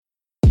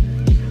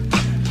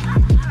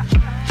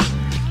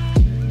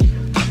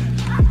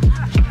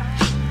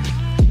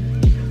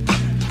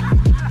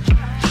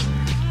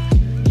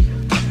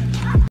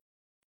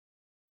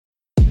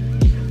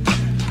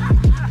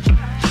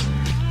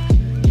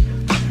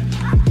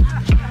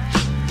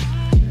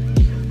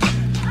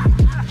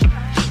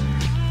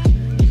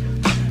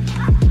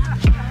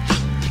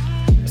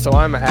So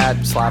I'm at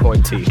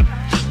Slavoid T.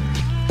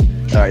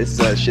 All right, this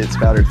is Shit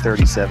Spouter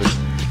 37.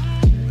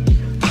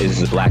 This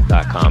is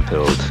Black.com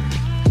pilled.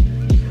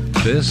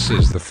 This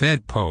is the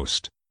Fed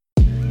Post.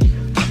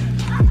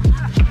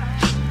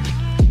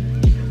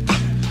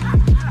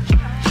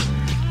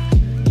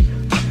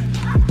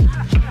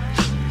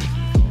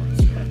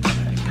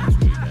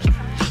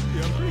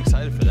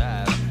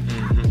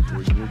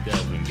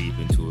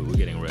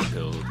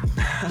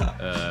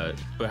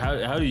 But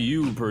how do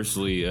you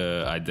personally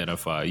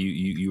identify?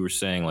 You were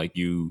saying like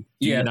do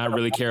you not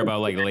really care about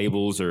like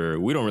labels, or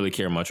we don't really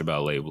care much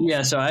about labels?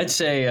 Yeah, so I'd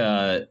say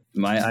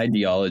my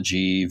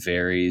ideology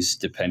varies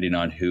depending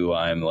on who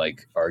I'm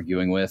like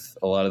arguing with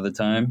a lot of the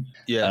time.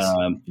 Yes.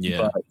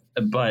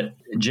 But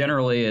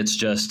generally, it's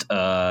just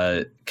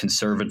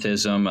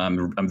conservatism.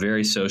 I'm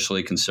very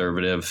socially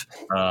conservative,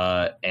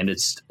 and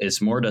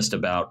it's more just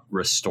about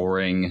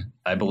restoring.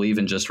 I believe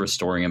in just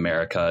restoring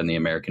America and the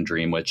American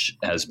dream, which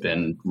has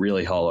been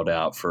really hollowed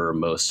out for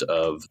most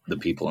of the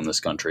people in this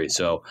country.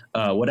 So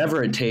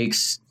whatever it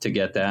takes to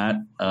get that,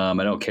 I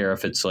don't care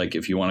if it's like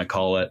if you want to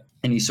call it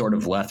any sort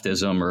of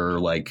leftism or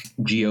like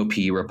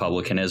GOP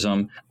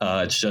republicanism.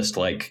 It's just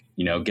like,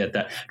 get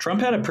that. Trump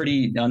had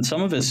on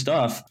some of his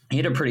stuff, he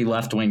had a pretty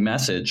left-wing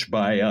message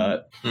by,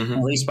 at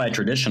least by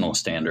traditional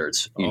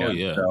standards.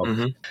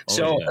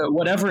 So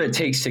whatever it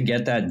takes to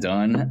get that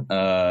done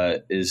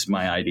is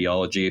my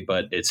ideology,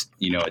 but it's,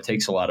 it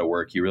takes a lot of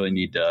work. You really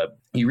need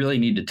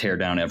to tear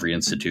down every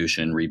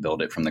institution,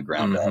 rebuild it from the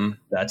ground up.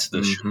 That's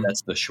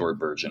the short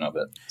version of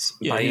it.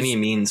 By any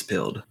means,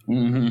 pilled.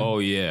 Oh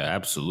yeah,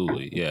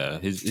 absolutely. Yeah,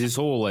 his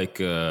whole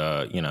like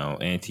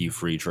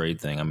anti-free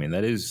trade thing. I mean,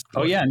 that is.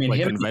 Oh yeah, I mean,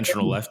 like conventional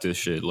leftist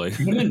shit. Like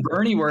him and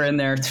Bernie were in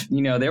there.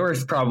 They were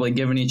probably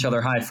giving each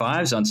other high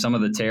fives on some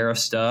of the tariff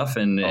stuff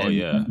and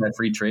that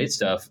free trade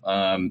stuff.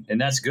 And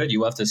that's good.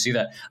 You love to see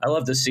that. I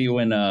love to see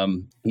when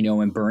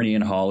when Bernie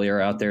and Hawley are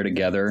out there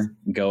together,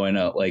 going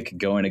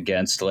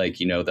against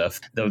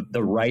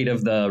the right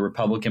of the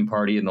Republican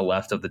Party and the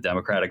left of the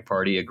Democratic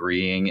Party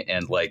agreeing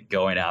and like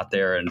going out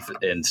there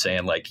and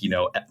saying like,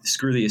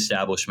 screw the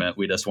establishment.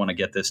 We just want to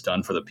get this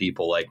done for the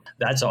people. Like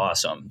that's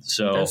awesome.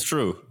 So that's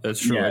true.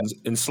 Yeah.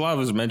 And Slav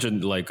has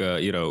mentioned like,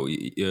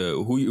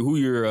 who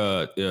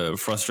you're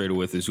frustrated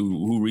with is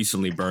who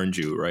recently burned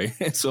you. Right.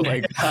 So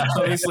like,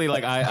 obviously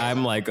like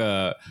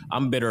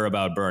I'm bitter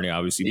about Bernie,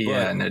 obviously.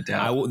 Yeah, no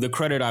doubt. The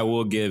credit I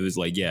will give is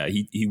like, yeah,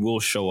 he will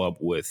show up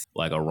with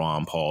like a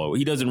Ron Paul.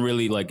 He doesn't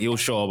really like, he'll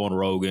show up on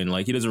Rogan.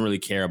 Like he doesn't really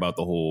care about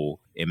the whole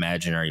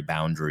imaginary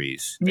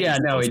boundaries. Yeah,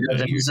 no, he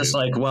doesn't. He's just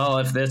like, well,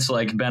 if this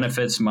like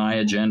benefits my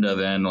agenda,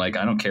 then like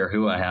I don't care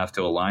who I have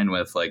to align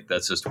with. Like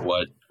that's just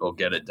what will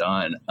get it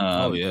done.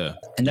 And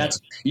that's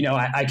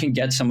I can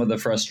get some of the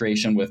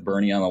frustration with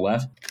Bernie on the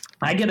left.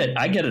 I get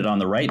it on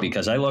the right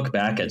because I look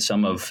back at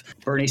some of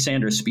Bernie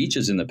Sanders'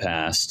 speeches in the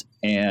past,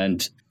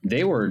 and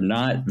they were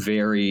not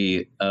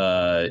very,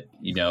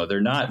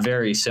 they're not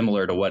very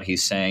similar to what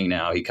he's saying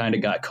now. He kind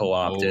of got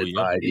co-opted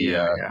by he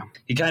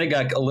kind of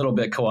got a little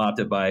bit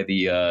co-opted by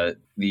the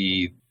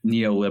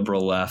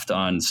neoliberal left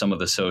on some of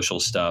the social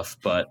stuff.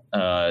 But,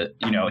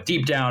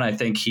 deep down, I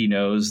think he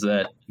knows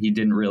that he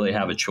didn't really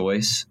have a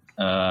choice.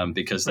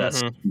 Because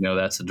that's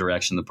that's the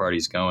direction the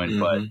party's going,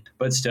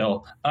 but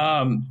still,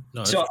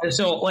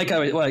 so like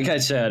I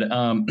said,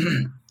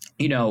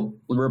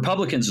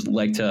 Republicans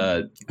like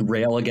to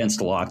rail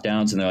against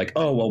lockdowns, and they're like,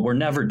 oh well, we're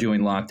never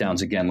doing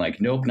lockdowns again.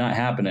 Like, nope, not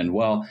happening.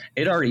 Well,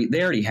 they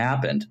already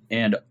happened,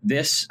 and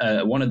this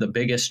one of the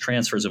biggest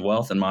transfers of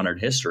wealth in modern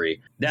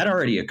history that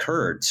already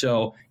occurred.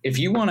 So if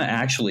you want to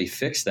actually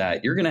fix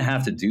that, you're going to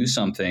have to do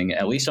something.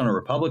 At least on a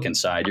Republican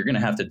side, you're going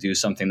to have to do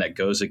something that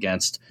goes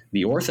against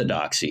the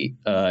orthodoxy,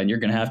 and you're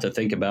going to have to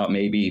think about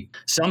maybe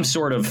some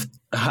sort of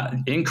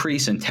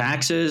increase in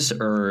taxes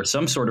or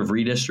some sort of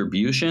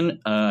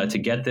redistribution to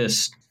get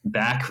this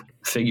back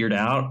figured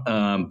out.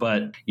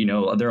 But,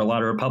 there are a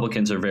lot of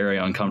Republicans are very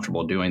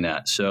uncomfortable doing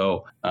that.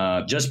 So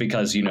just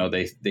because,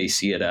 they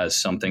see it as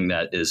something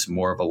that is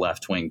more of a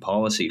left wing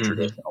policy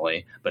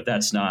traditionally, but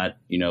that's not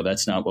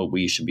what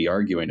we should be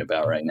arguing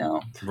about right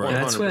now. Right.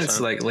 That's when it's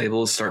like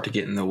labels start to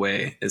get in the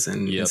way, is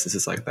in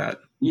instances like that.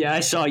 Yeah,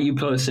 I saw you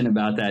posting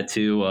about that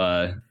too,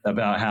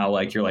 about how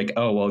like you're like,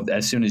 oh, well,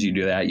 as soon as you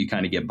do that, you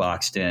kind of get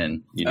boxed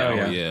in.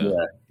 Yeah,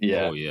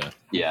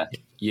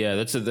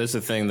 that's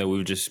a thing that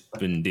we've just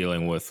been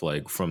dealing with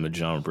like from the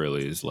jump.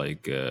 Really, is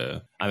like,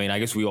 I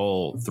guess we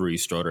all three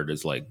started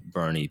as like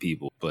Bernie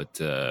people,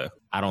 but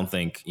I don't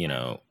think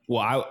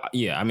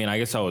I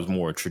guess I was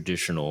more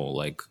traditional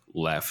like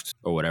left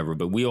or whatever,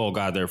 but we all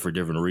got there for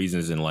different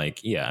reasons, and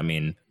like,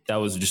 that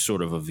was just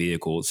sort of a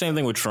vehicle. Same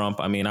thing with Trump.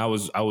 I mean, I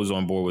was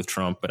on board with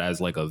Trump, but as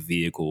like a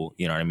vehicle,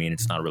 you know what I mean?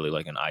 It's not really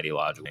like an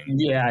ideological thing.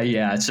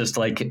 Yeah. It's just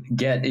like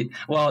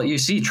you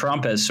see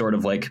Trump as sort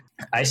of like,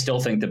 I still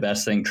think the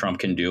best thing Trump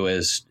can do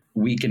is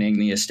weakening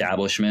the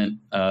establishment,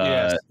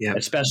 Yes. Yeah.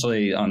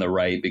 especially on the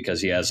right,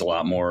 because he has a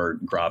lot more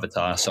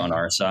gravitas on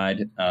our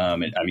side. I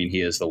mean,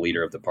 he is the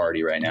leader of the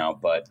party right now,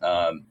 but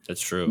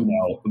That's true. you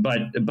know,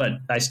 but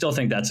I still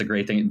think that's a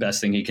great thing,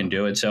 best thing he can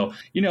do it. So,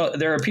 you know,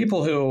 there are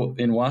people who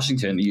in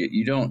Washington,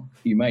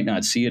 you might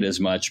not see it as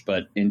much,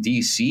 but in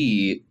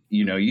DC,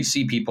 you know, you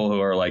see people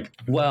who are like,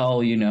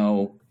 well, you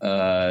know,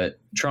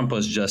 Trump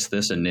was just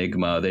this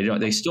enigma.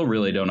 They still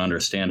really don't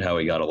understand how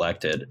he got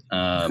elected.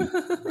 And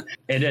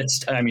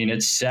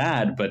it's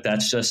sad, but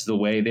that's just the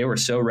way they were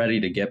so ready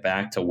to get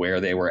back to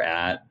where they were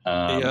at.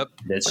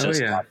 It's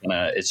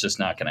just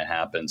not gonna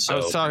happen. So I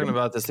was talking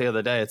about this the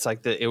other day. It's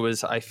like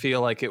I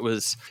feel like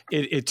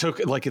it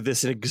took like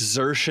this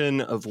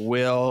exertion of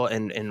will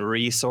and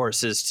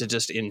resources to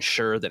just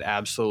ensure that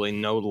absolutely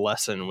no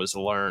lesson was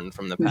learned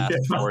from the past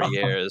 4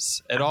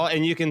 years at all.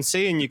 And you can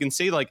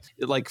see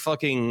like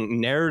fucking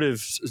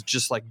narratives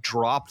just like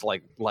dropped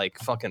like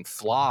fucking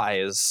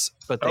flies,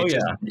 but they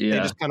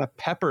just kind of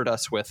peppered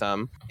us with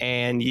them,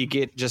 and you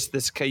get just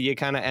this. You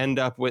kind of end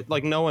up with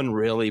like no one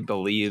really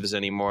believes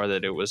anymore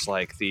that it was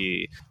like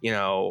the, you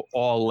know,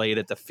 all laid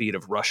at the feet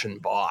of Russian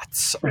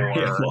bots or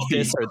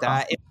this or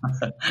that.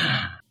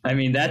 I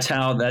mean, that's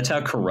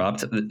how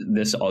corrupt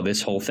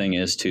this whole thing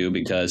is too,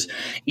 because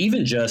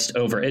even just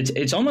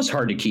it's almost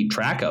hard to keep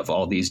track of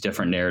all these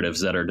different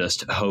narratives that are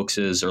just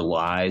hoaxes or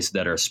lies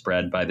that are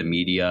spread by the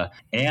media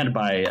and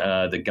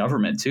by the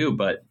government too.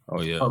 But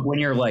when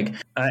you're like,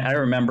 I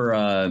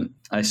remember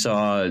I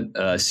saw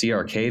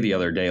CRK the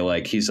other day.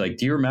 Like, he's like,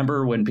 do you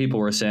remember when people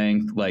were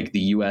saying like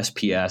the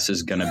USPS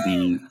is going to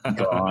be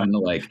gone?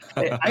 Like,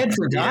 I had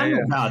forgotten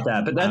about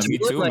that, but that's me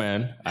too, like,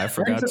 man. I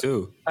forgot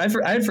too. I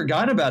had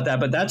forgotten about that,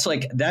 but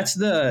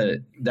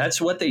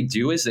that's what they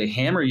do is they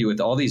hammer you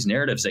with all these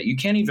narratives that you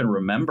can't even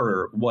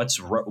remember what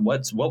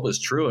was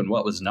true and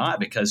what was not,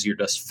 because you're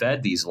just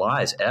fed these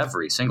lies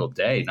every single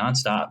day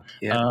nonstop.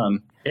 Yeah.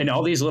 And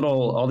all these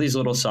little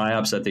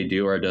psyops that they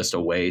do are just a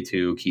way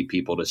to keep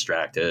people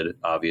distracted,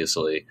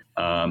 obviously.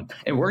 And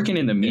working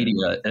in the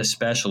media,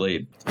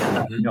 especially,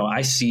 you know,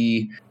 I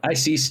see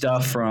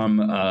stuff from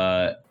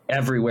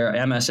everywhere: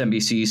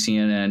 MSNBC,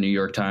 CNN, New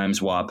York Times,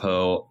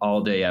 WAPO,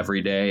 all day,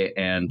 every day.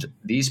 And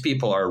these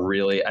people are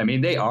really, I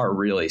mean, they are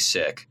really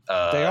sick.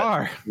 They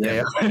are.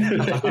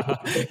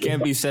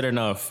 Can't be said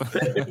enough.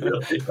 They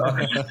really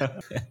are.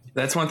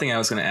 That's one thing I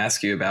was going to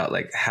ask you about,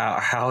 like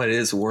how it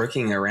is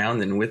working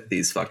around and with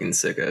these fucking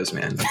sickos,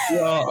 man.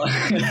 Well,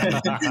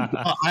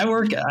 I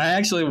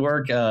actually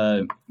work,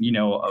 you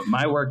know,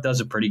 my work does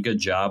a pretty good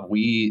job.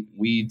 We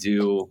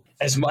do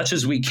as much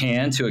as we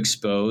can to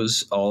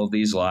expose all of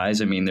these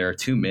lies. I mean, there are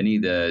too many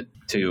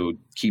to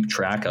keep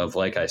track of,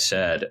 like I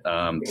said.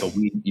 But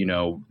we, you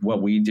know,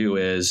 what we do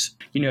is,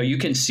 you know, you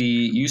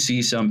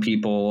see some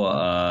people,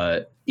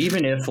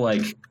 even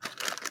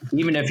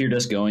if you're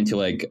just going to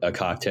like a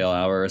cocktail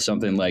hour or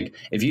something, like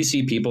if you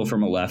see people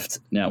from a left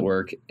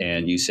network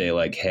and you say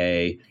like,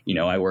 hey, you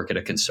know, I work at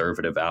a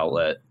conservative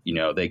outlet, you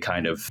know, they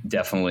kind of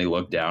definitely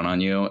look down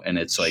on you. And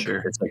it's like,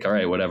 It's like, all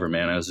right, whatever,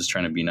 man, I was just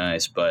trying to be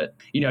nice. But,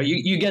 you know,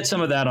 you get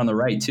some of that on the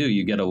right too.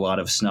 You get a lot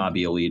of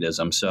snobby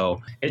elitism.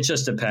 So it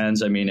just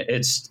depends. I mean,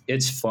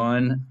 it's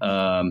fun.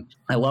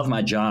 I love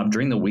my job.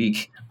 During the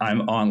week,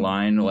 I'm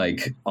online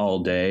like all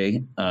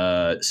day.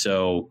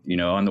 So, you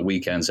know, on the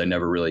weekends, I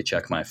never really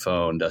check my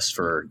phone just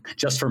for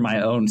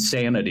my own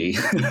sanity.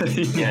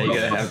 Yeah, you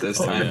gotta have those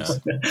times.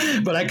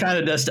 But I kind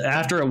of just,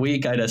 after a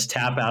week, I just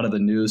tap out of the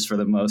news for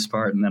the most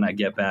part, and then I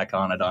get back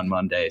on it on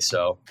Monday.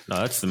 So no,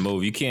 that's the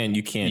move. You can't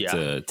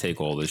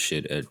take all this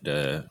shit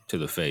to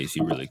the face.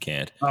 You really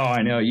can't. Oh,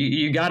 I know.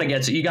 You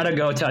gotta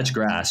go touch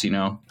grass. You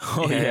know.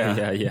 Oh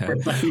yeah.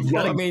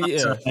 Well, I mean,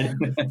 yeah.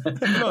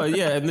 No,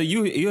 yeah, and the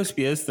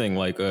USPS thing,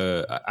 like,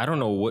 I don't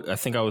know what. I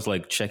think I was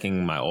like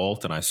checking my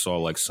alt, and I saw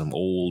like some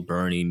old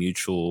Bernie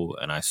Mutual,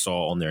 and I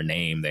saw on their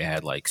name they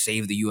had like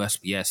 "Save the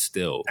USPS"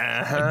 still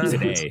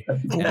today,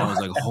 and I was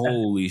like,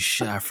 "Holy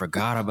shit, I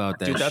forgot about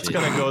that." Dude, that's shit.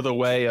 gonna go the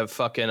way of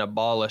fucking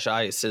abolish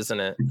ICE, isn't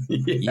it?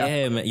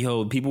 Yeah, man.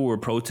 Yo, people were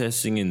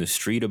protesting in the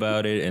street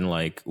about it, and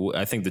like,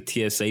 I think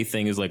the TSA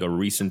thing is like a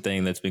recent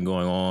thing that's been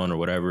going on or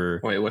whatever.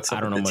 Wait, what's up?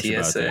 I don't know with much the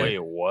about TSA? that. Wait,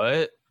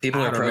 what?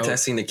 People are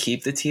protesting to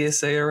keep the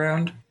TSA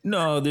around?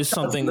 No, there's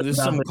some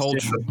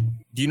culture.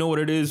 Do you know what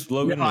it is,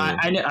 Logan?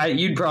 No,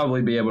 you'd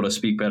probably be able to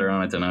speak better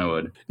on it than I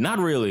would. Not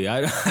really.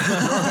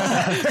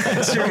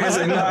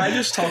 Seriously, no, I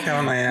just talk out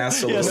of my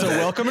ass a little So bit.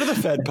 welcome to the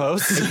Fed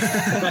Post.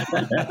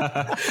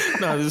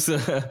 No,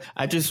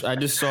 I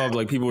just saw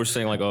like people were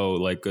saying like, oh,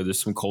 like there's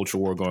some culture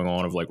war going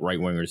on of like right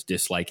wingers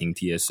disliking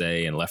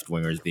TSA and left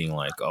wingers being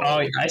like, oh.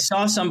 I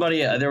saw somebody.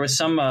 There was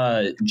some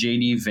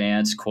JD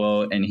Vance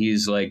quote, and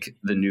he's like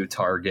the new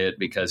target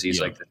because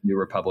he's like the new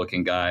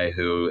Republican guy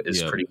who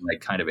is pretty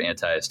like kind of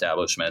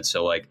anti-establishment.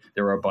 So like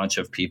there were a bunch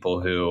of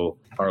people who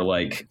are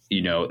like,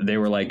 you know, they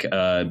were like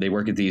they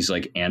work at these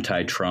like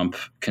anti-Trump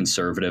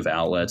conservative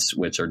outlets,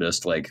 which are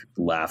just like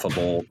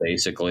laughable,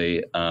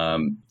 basically.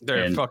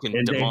 They're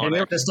fucking demonic. They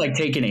were just like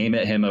taking aim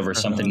at him over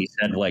something he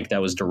said like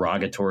that was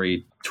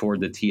derogatory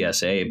toward the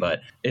TSA,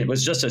 but it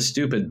was just a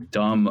stupid,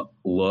 dumb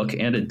look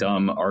and a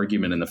dumb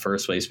argument in the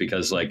first place,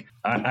 because like,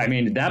 I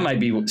mean, that might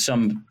be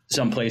some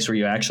place where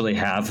you actually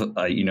have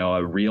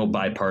a real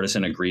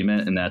bipartisan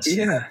agreement, and that's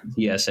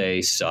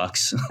TSA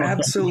sucks.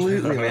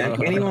 Absolutely,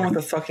 man. Anyone with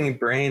a fucking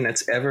brain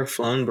that's ever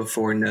flown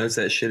before knows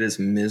that shit is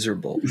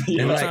miserable.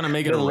 Yeah, and like, trying to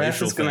make it the a left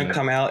racial is going thing. to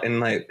come out and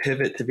like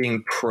pivot to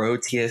being pro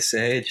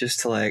TSA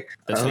just to like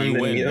That's how own you the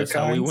win. That's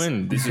how we neocons.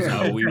 win. This is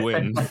how we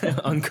win.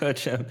 Uncut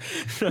gem.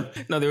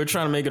 No, they were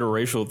trying to make it a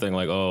racial thing,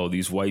 like, oh,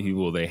 these white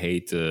people, they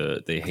hate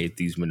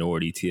these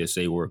minority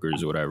TSA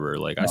workers or whatever.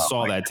 Like, I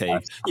saw that take.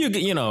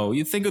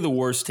 You think of the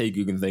worst take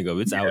you can think of.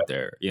 It's out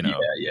there,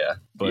 Yeah.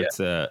 But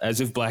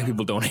as if black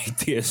people don't hate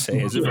TSA,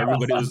 as if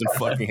everybody doesn't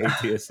fucking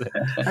hate TSA.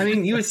 I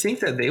mean, you would think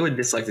that they would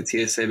dislike the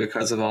TSA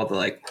because of all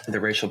the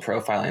racial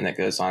profiling that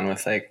goes on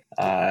with like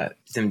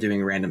them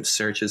doing random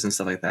searches and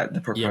stuff like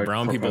that.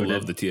 Brown people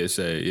love the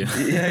TSA.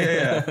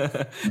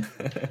 Yeah.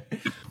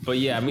 But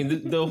yeah, I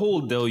mean, the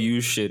whole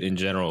deluge shit in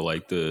general,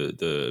 like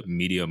the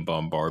media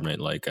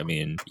bombardment, like, I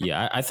mean,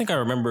 yeah, I think I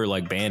remember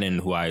like Bannon,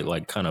 who I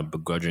like kind of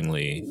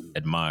begrudgingly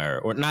admire,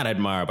 or not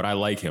admire, but I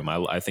like him.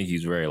 I think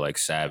he's very like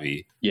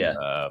savvy. Yeah.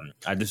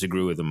 I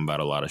disagree with him about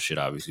a lot of shit,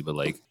 obviously, but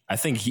like, I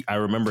think I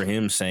remember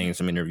him saying in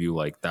some interview,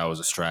 like, that was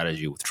a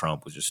strategy with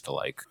Trump, was just to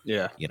like,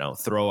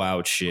 throw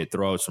out shit,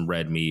 throw out some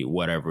red meat,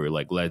 whatever,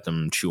 like let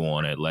them chew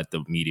on it, let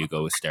the media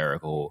go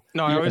hysterical.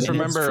 No, I always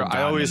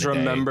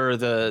remember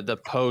the the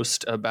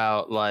post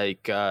about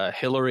like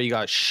Hillary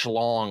got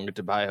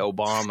schlonged by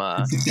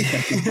Obama,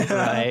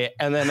 right?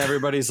 And then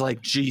everybody's like,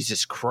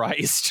 Jesus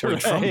Christ. Wait,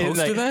 Trump right?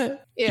 posted Like,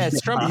 that? Yeah,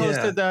 Trump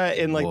posted that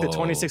in like the Whoa.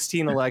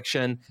 2016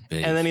 election,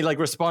 Big. and then he like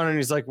responded and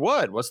he's like,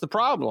 "What? What's the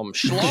problem?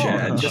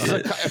 Schlong. This is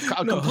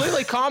a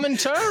completely common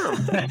term."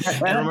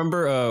 I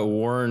remember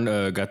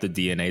Warren got the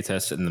DNA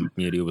test, and the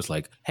media was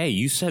like, "Hey,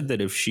 you said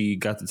that if she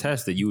got the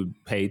test that you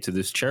would pay to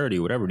this charity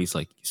or whatever." And he's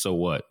like, "So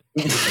what?"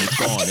 And it's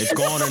gone. It's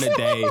gone in a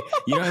day.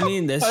 You know what I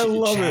mean? That's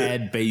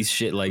Chad-based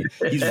shit. Like,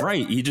 he's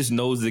right. He just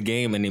knows the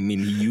game, and I mean,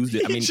 he used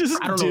it. I mean, He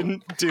just I don't know.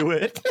 didn't do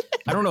it.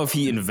 I don't know if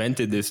he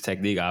invented this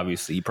technique.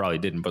 Obviously, he probably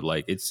didn't. But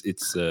like, it's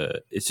just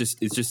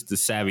the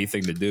savvy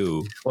thing to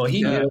do. Well,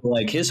 he knew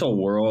like his whole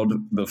world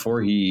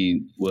before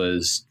he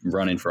was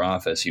running for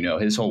office.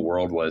 His whole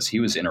world was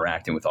he was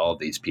interacting with all of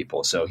these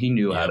people, so he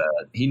knew how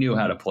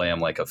to play them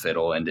like a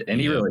fiddle, and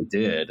he really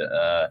did.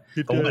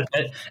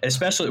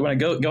 Especially when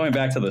going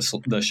back to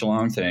the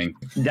Shalom thing,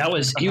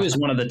 he was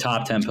one of the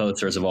top 10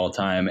 posters of all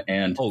time,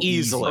 and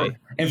Easily.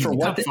 And for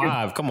what top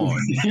five, come on.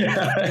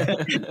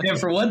 and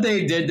for what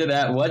they did to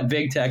that, what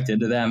big tech did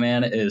to that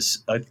man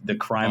is the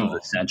crime of the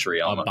century.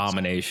 Almost.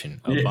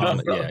 Abomination.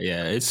 Yeah.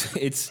 Yeah.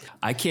 It's.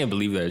 I can't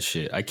believe that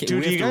shit. I can't.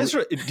 Dude,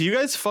 do you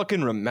guys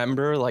fucking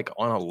remember like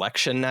on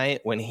election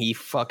night when he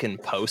fucking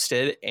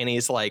posted and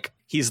he's like,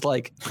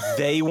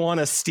 they want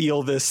to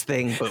steal this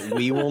thing, but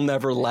we will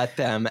never let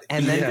them.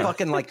 And then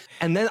fucking like,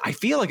 and then I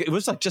feel like it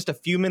was like just a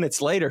few minutes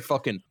later,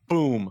 fucking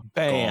boom,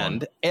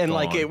 banned. And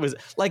like, it was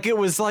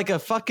like a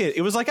fucking,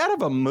 it was like out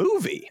of a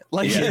movie.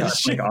 Like,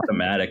 it's like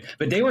automatic.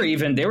 But they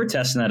were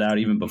testing that out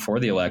even before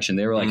the election.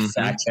 They were like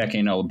fact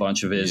checking a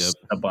bunch of his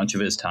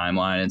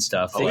timeline and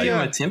stuff. They gave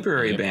him a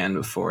temporary ban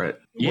before it.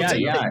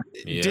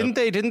 Didn't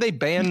they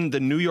ban the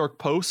New York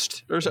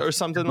Post or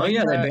something like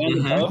that? They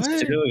banned the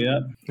Post too. Yeah,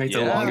 Like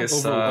the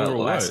longest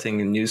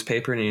lasting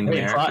newspaper in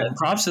America.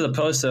 Props to the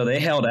Post though. They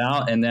held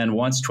out, and then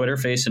once Twitter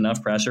faced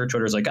enough pressure,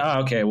 Twitter's like,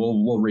 okay,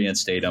 we'll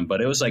reinstate them.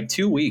 But it was like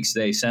 2 weeks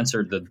they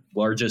censored the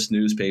oldest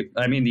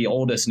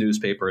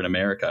newspaper in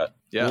America.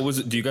 Yeah. What was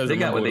it? Do you guys They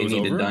got remember what they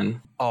needed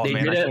done. Oh, They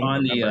man, did I it can't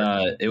on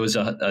remember. it was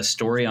a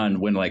story on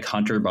when like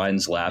Hunter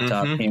Biden's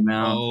laptop came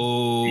out.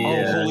 Oh,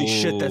 holy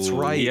shit, that's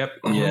right. Yep.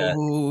 Yeah.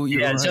 Oh,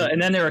 you're Yeah, right. so,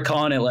 and then they were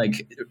calling it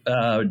like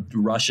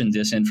Russian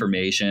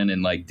disinformation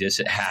and like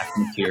hacked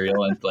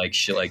material and like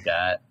shit like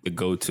that. The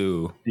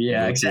go-to.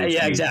 Yeah,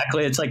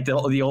 exactly. It's like the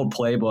old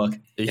playbook.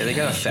 Yeah, they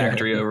got a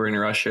factory over in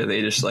Russia.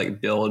 They just like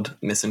build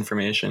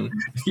misinformation.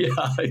 Yeah,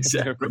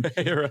 exactly.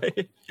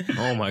 right.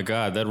 Oh my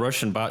god, that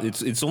Russian bot!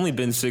 It's only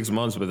been 6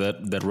 months, but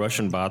that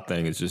Russian bot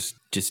thing is just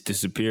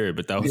disappeared.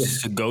 But that was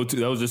just a go-to.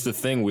 That was just a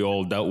thing we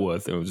all dealt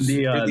with. It was just,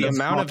 the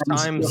amount of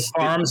times the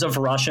farms of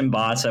Russian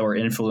bots that were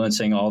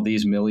influencing all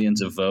these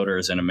millions of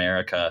voters in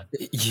America.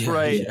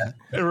 right.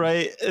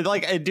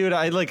 Like, dude,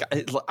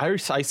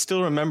 I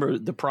still remember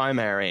the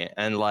primary,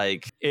 and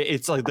like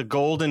it's like the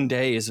golden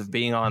days of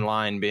being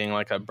online, being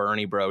like a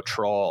Bernie bro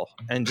troll,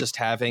 and just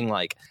having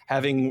like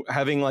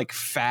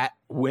fat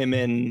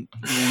women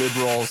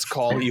liberals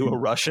call you a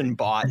Russian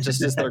bot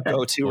just as their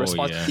go-to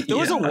response. yeah. There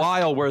was a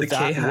while where that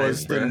K-hive,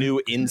 was the bro.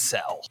 new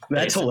incel.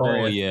 That's oh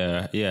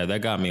hilarious. yeah,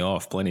 that got me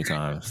off plenty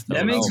times.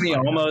 That makes me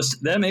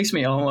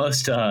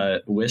almost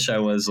wish I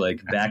was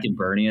like back in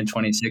Bernie in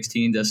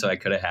 2016, just so I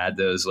could have had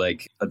those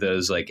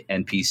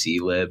NPC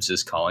libs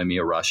just calling me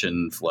a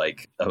Russian,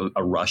 like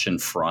a Russian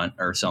front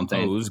or something.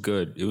 Oh, it was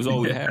good. It was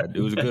all we had.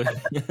 It was good.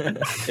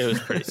 It was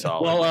pretty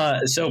solid.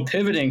 Well, so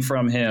pivoting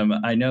from him,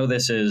 I know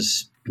this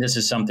is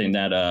something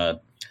that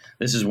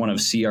this is one of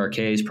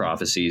CRK's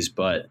prophecies,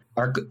 but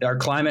our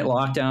climate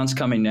lockdowns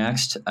coming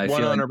next. I feel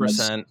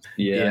 100%.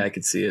 Yeah, I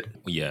could see it.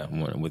 Yeah,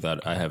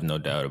 without, I have no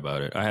doubt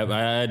about it. I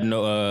had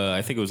no.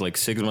 I think it was like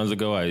 6 months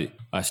ago.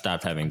 I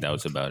stopped having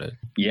doubts about it.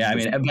 Yeah, I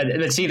mean,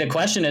 but see, the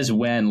question is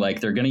when,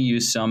 like, they're going to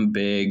use some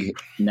big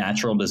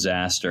natural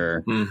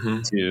disaster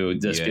to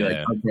just be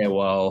like, okay,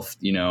 well,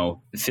 you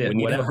know, we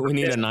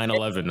need a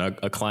 9/11,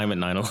 a climate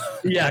 9/11.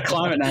 Yeah,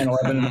 climate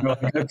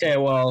 9/11. Like, okay,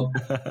 well,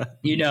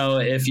 you know,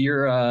 if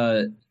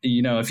you're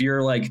if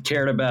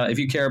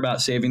you care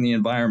about saving the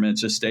environment,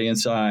 just stay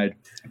inside.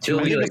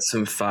 It'll be like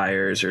some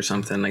fires or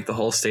something. Like the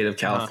whole state of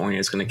California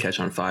is going to catch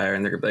on fire,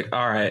 and they're going to be like,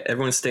 "All right,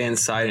 everyone, stay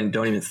inside and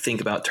don't even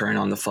think about turning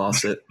on the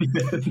faucet."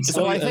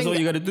 So that's all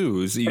you got to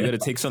do is you got to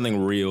take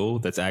something real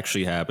that's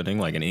actually happening,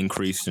 like an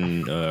increase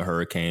in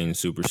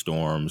hurricanes,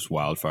 superstorms,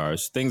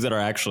 wildfires, things that are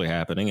actually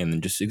happening, and then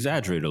just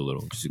exaggerate it a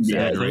little. Just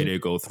exaggerate it,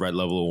 go threat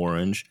level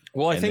orange.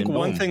 Well, I think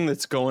one thing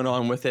that's going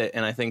on with it,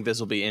 and I think this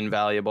will be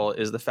invaluable,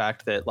 is the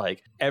fact that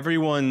like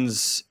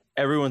everyone's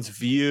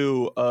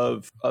view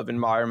of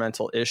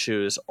environmental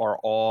issues are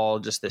all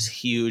just this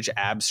huge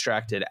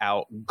abstracted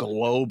out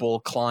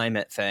global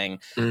climate thing,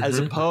 as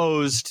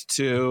opposed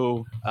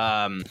to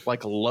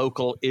like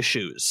local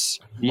issues.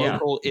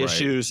 Local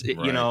issues,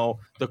 right. You know,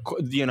 the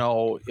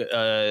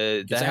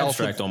it's health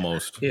abstract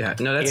almost. Yeah,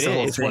 no, that's the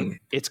whole thing.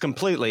 It's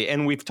completely,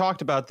 and we've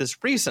talked about this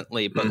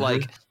recently, but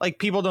like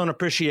people don't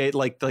appreciate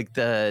like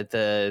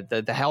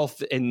the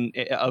health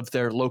of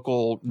their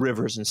local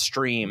rivers and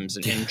streams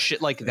and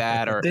shit like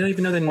that, or they don't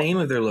even know the name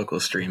of their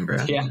local stream, bro.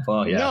 Yeah,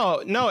 well, yeah.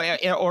 No,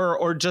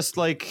 or just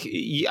like,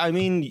 I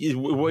mean,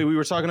 we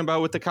were talking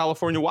about with the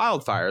California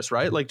wildfires,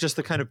 right? Like just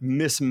the kind of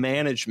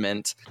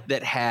mismanagement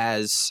that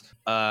has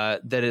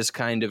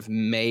kind of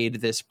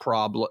made this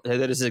problem,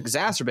 that has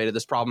exacerbated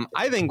this problem.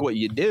 I think what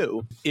you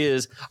do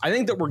is, I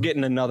think that we're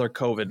getting another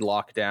COVID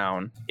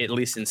lockdown, at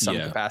least in some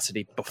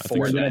capacity, before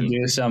we're going to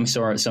do some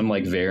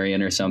like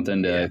variant or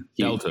something to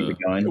keep it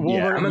going.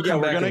 Well, I'm going to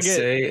come back and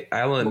say,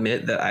 I will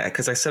admit that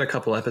because I said a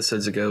couple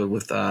episodes ago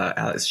with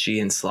Alex G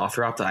and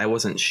Slothrop that I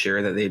wasn't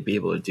sure that they'd be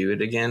able to do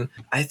it again.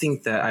 I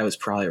think that I was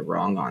probably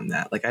wrong on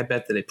that. Like, I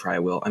bet that they probably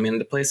will. I mean,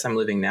 the place I'm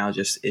living now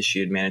just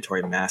issued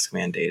mandatory mask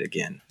mandate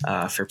again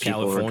for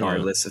people,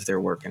 regardless if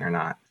they're working or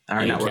not.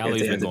 Or not working,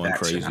 if they have the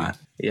vax or not.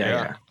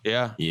 Yeah.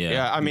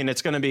 I mean,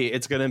 it's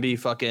gonna be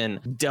fucking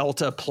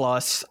Delta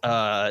Plus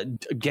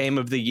Game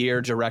of the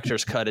Year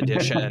Director's Cut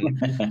edition.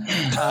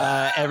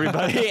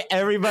 Everybody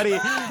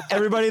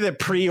that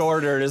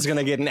pre-ordered is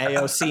gonna get an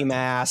AOC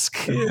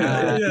mask.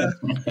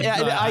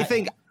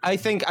 I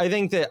think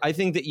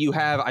that you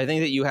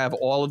have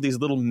all of these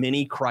little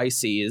mini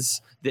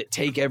crises that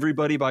take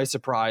everybody by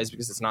surprise,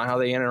 because it's not how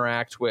they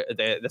interact with,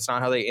 that's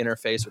not how they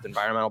interface with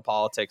environmental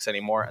politics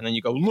anymore. And then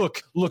you go,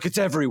 look, it's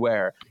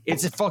everywhere.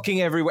 It's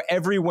fucking everywhere.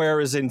 Everywhere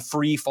is in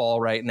free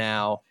fall right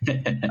now.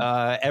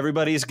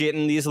 Everybody's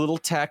getting these little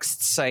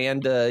texts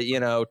saying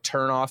to,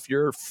 turn off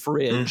your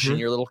fridge and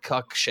your little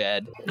cuck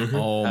shed.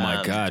 Oh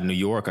my God. New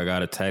York, I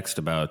got a text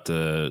about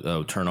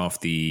turn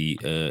off the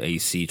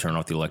AC, turn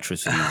off the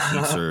electricity,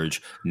 heat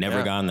surge.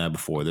 Never gotten that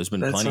before. There's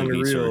been plenty of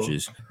heat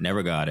surges.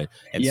 Never got it.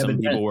 And some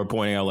people were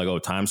pointing out like, oh,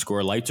 Times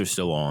Square lights are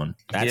still on.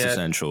 That's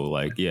essential.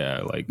 But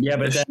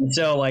then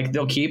so like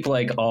they'll keep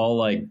like all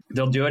like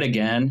they'll do it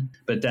again,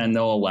 but then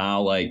they'll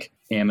allow like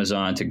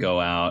Amazon to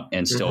go out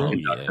and still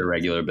conduct their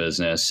regular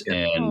business,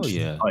 and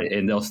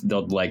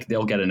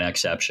they'll get an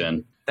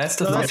exception. That's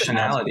the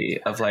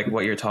functionality of like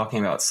what you're talking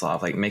about,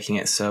 Slav, like making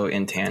it so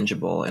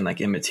intangible and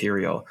like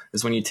immaterial,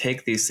 is when you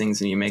take these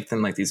things and you make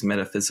them like these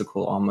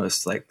metaphysical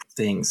almost like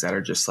things that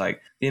are just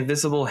like the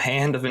invisible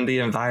hand of the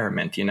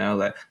environment,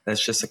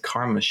 that's just a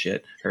karma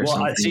shit or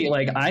something.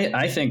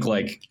 I think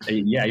like,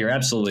 yeah, you're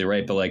absolutely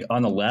right. But like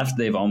on the left,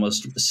 they've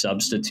almost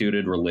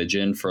substituted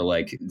religion for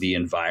like the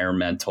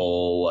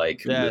environmental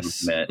like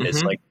movement.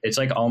 It's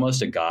like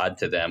almost a god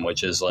to them,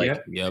 which is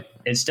like,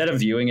 instead of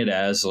viewing it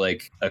as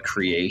like a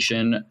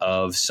creation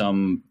of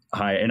some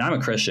high, and I'm a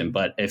Christian,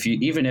 but if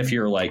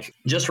you're like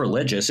just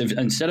religious,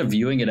 instead of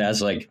viewing it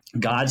as like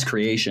God's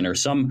creation or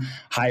some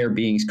higher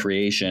being's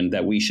creation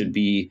that we should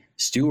be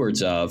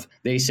stewards of,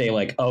 they say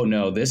like, oh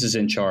no, this is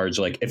in charge.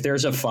 Like if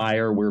there's a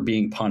fire, we're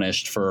being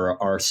punished for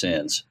our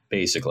sins,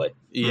 basically.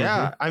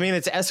 Yeah. I mean,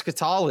 it's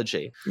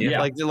eschatology.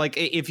 Yeah. Like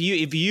if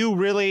you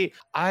really,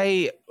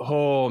 it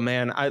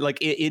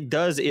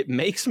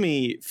makes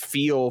me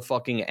feel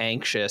fucking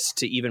anxious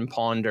to even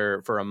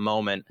ponder for a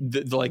moment,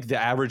 the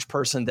average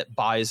person that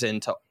buys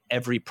into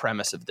every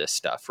premise of this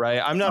stuff,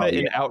 right? I'm not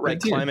an outright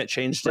climate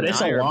change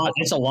denier. But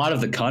it's a lot of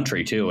the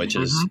country too, which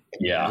is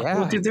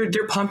Well, dude,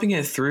 they're pumping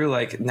it through.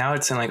 Like now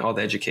it's in like all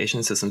the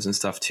education systems and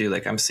stuff too.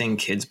 Like I'm seeing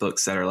kids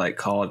books that are like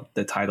called,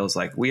 the titles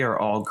like "We Are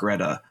All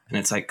Greta," and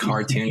it's like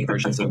cartoon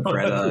versions of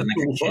Greta and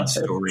like a kid's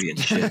story and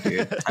shit,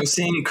 dude. I'm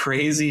seeing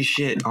crazy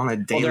shit on a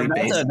daily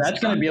basis.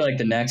 That's going to be like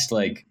the next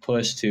like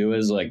push too,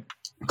 is like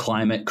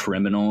climate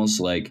criminals.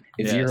 Like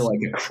if you're like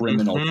a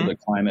criminal for the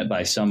climate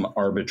by some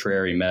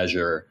arbitrary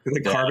measure,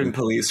 the carbon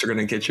police are going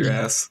to get your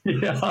ass.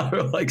 Yeah,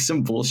 or like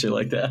some bullshit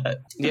like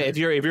that. Yeah, if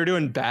you're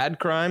doing bad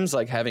crimes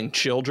like having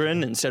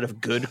children instead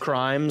of good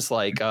crimes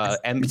like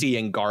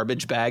emptying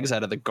garbage bags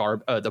out of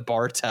the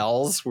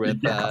bartels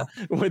with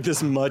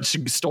as much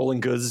stolen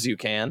goods as you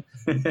can,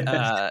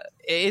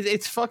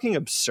 it's fucking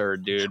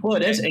absurd, dude. Well,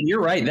 it is, and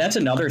you're right. That's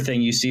another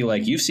thing you see.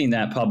 Like you've seen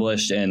that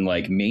published in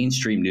like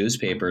mainstream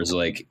newspapers,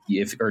 like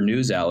or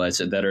news outlets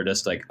that are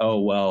just like, oh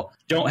well,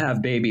 don't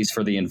have babies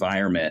for the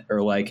environment,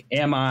 or like,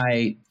 am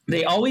I?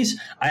 They always.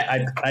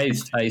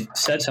 I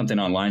said something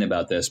online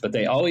about this, but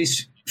they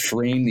always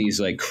frame these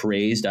like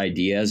crazed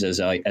ideas as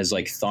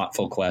like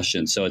thoughtful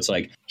questions. So it's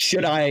like,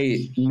 should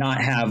I not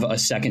have a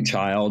second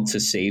child to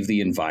save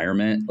the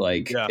environment?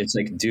 Like, it's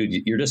like, dude,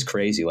 you're just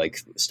crazy. Like,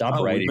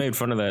 stop writing. We made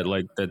fun of that,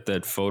 like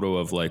that photo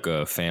of like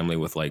a family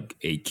with like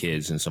 8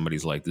 kids, and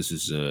somebody's like, this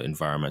is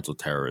environmental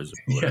terrorism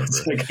or whatever.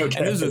 Yeah, like, okay.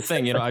 And this is the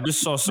thing, I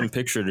just saw some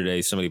picture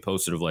today. Somebody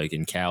posted of like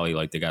in Cali,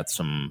 like they got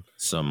some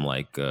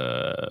like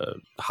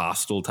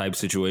hostel type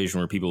situation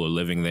where people are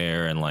living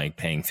there and like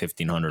paying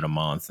 $1,500 a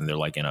month, and they're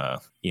like in a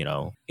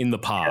in the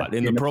pod,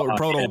 in the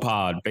proto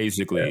pod,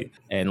 basically.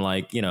 Yeah. And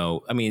like,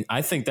 I mean,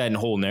 I think that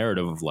whole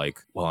narrative of like,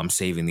 well, I'm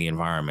saving the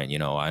environment,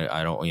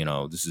 I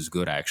don't, this is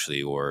good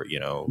actually, or,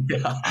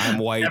 I'm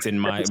white and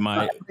my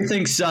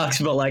everything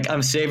sucks, but like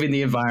I'm saving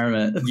the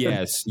environment.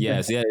 Yes.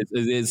 Yeah.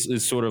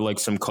 It's sort of like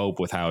some cope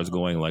with how it's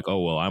going, like, oh,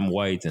 well, I'm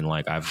white and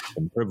like I've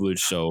been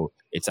privileged, so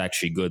it's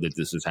actually good that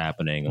this is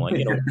happening. Like,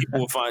 people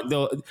will find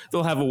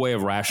they'll have a way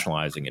of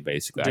rationalizing it.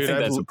 Basically, dude, I think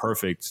that's a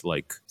perfect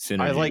like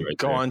synergy. I like right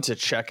gone to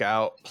check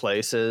out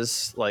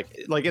places like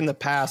in the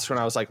past when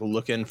I was like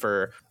looking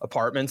for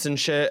apartments and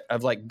shit.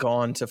 I've like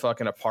gone to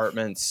fucking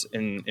apartments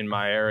in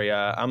my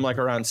area. I'm like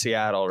around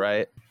Seattle,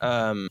 right?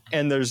 And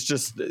there's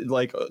just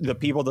like the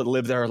people that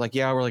live there are like,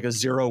 yeah, we're like a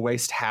zero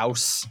waste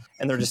house,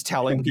 and they're just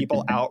telling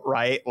people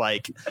outright,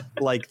 like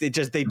they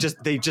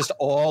just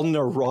all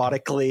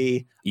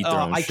neurotically eat their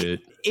own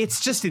shit.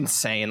 It's just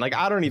insane. Like,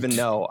 I don't even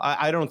know.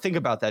 I don't think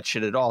about that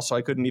shit at all. So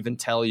I couldn't even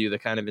tell you the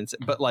kind of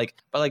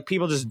but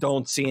people just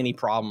don't see any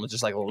problem with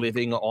just like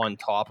living on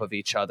top of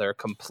each other,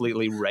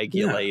 completely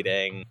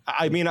regulating. Yeah.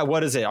 I mean,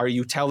 what is it? Are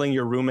you telling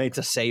your roommate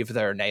to save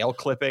their nail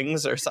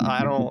clippings or something?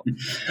 I don't.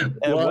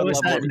 Well,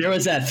 there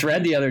was that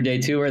thread the other day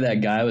too, where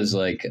that guy was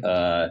like,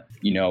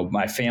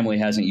 my family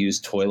hasn't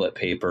used toilet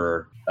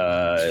paper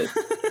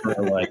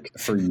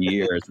for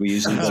years. We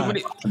usually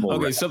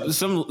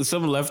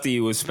some lefty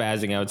was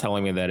spazzing out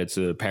telling me that it's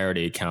a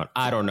parody account.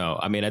 I don't know.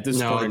 I mean, at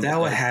this point, that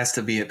one has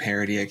to be a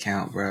parody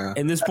account, bro.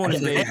 In this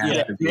point, maybe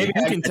you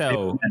can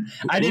tell.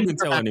 I didn't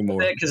tell anymore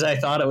because I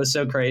thought it was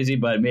so crazy.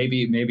 But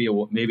maybe it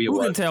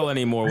can tell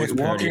anymore. What's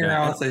walking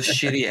around with a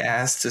shitty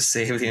ass to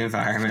save the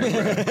environment,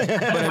 bro.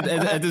 But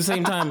at the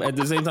same time,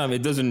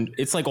 it doesn't.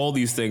 It's like all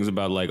these things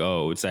about like,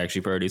 oh, it's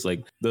actually parody. It's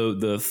like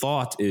the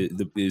thought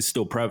is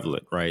still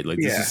prevalent, right? Like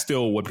this is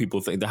still what people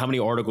think. How many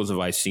articles have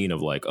I seen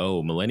of like,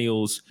 oh,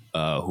 millennials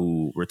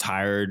who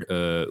retired,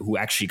 who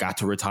actually got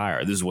to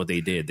retire? This is what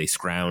they did. They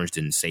scrounged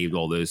and saved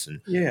all this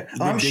and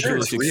I'm sure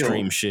it's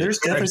extreme real. shit. There's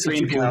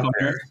definitely people out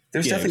there.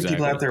 There's definitely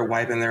people out there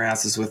wiping their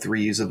asses with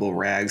reusable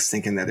rags,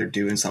 thinking that they're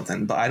doing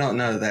something. But I don't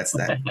know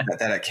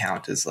that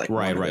account is like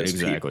right.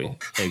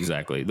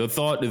 Exactly. The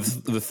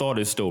thought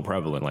is still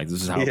prevalent. Like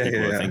this is how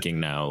people are thinking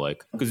now.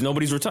 Like because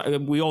nobody's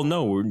retired. We all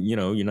know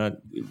you're not.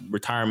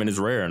 Retirement is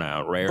rare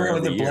now.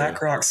 Bro, the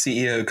BlackRock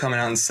CEO coming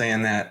out and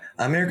saying that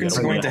Americans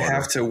are going to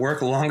have to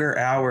work longer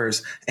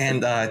hours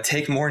and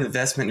take more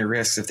investment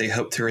risks if they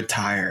hope to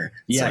retire.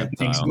 It's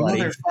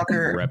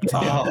motherfucker.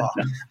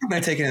 I'm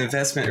going to take an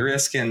investment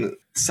risk in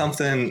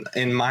something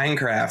in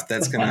Minecraft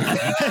that's going to.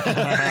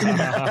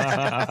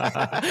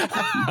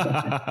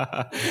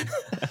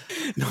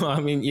 No, I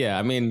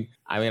mean,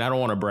 I don't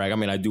want to brag. I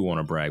mean, I do want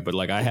to brag, but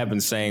like I have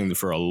been saying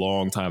for a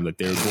long time that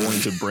they're going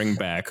to bring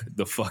back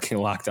the fucking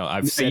lockdown.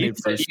 I've said it.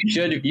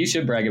 You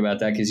should brag about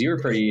that because you were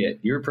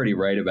pretty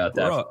right about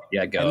that. Bro,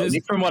 yeah, go.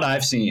 From what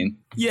I've seen.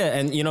 Yeah,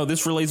 and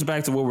this relates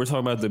back to what we're talking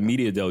about. The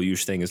media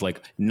deluge thing is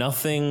like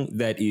nothing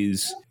that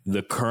is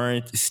the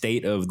current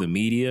state of the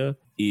media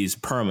is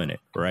permanent,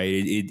 right?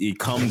 It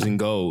comes and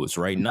goes,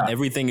 right? Not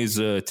everything is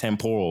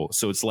temporal.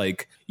 So it's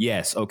like,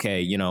 yes,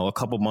 okay, a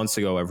couple months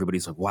ago,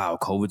 everybody's like, wow,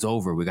 COVID's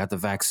over. We got the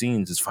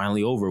vaccines. It's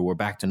finally over. We're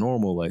back to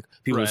normal. Like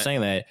people are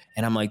saying that.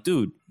 And I'm like,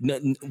 dude,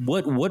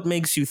 what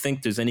makes you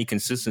think there's any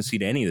consistency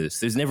to any of this?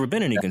 There's never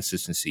been any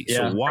consistency.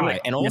 Yeah. So why?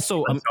 And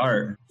also,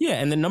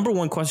 and the number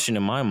one question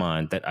in my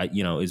mind that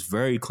is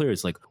very clear.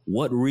 It's like,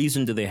 what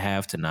reason do they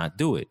have to not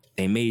do it?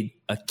 They made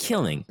a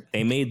killing.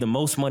 They made the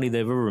most money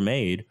they've ever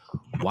made.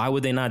 Why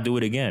would they not do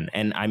it again?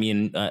 And I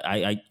mean,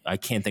 I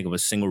can't think of a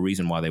single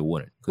reason why they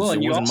wouldn't. Well,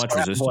 you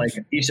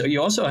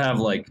also have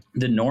like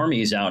the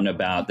normies out and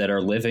about that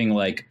are living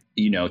like,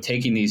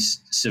 taking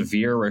these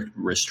severe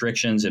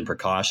restrictions and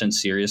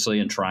precautions seriously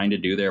and trying to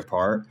do their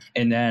part.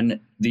 And then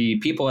the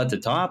people at the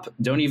top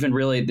don't even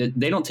really,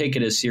 they don't take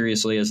it as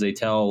seriously as they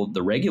tell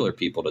the regular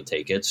people to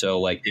take it. So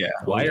like,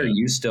 why are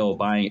you still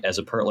buying as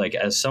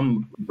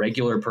some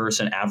regular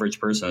person, average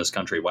person in this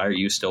country, why are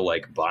you still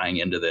like buying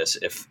into this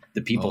if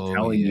the people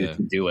telling you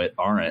to do it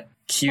aren't?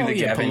 Cue the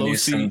Gavin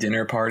Newsom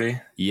dinner party.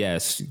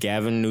 Yes,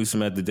 Gavin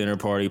Newsom at the dinner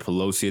party,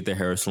 Pelosi at the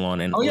hair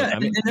salon, and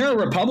and there are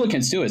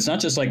Republicans too. It's not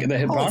just like the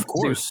hypocrisy. Of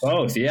course,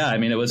 both. Yeah, I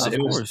mean, it was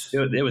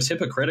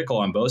hypocritical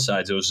on both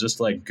sides. It was just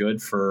like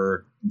good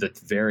for the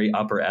very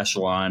upper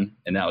echelon,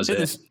 and that was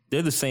it.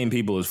 They're the same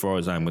people as far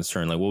as I'm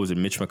concerned. Like, what was it?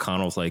 Mitch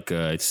McConnell's like,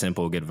 it's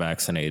simple, get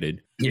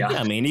vaccinated. Yeah,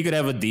 I mean, he could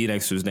have a D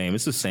next to his name.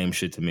 It's the same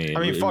shit to me. I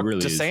mean, fuck,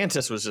 really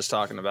DeSantis was just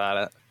talking about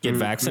it. Get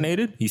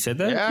vaccinated? He said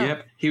that? Yeah.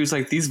 Yep. He was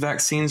like, these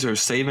vaccines are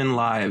saving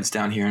lives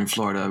down here in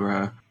Florida,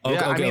 bro.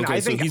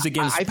 Okay. So he's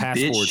against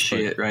passports.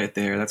 Shit right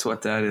there. That's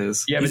what that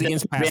is. Yeah, he's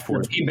against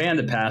passports. He banned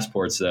the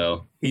passports,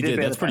 though. He did.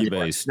 That's pretty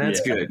base.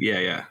 That's good.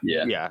 Yeah.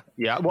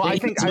 Well, I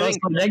think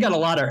they got a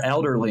lot of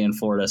elderly in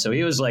Florida, so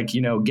he was like,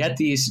 get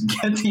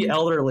the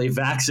elderly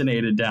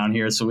vaccinated down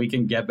here, so we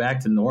can get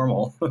back to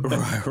normal.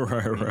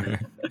 Right.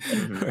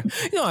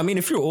 I mean,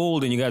 if you're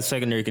old and you got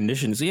secondary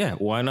conditions, yeah,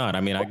 why not?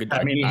 I mean, I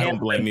don't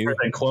blame you.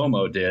 Than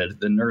Cuomo did,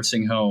 the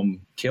nursing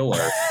home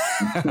killer.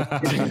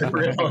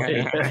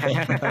 Really?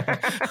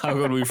 How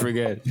could we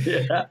forget?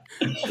 Yeah.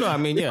 No, I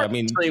mean,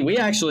 we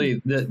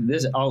actually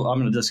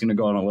I'm just going to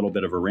go on a little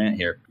bit of a rant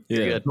here.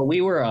 Yeah. But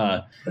we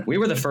were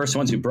the first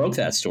ones who broke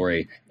that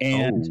story,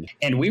 and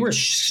we were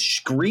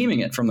screaming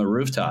it from the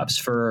rooftops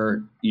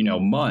for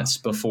months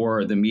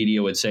before the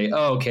media would say,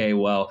 oh, okay,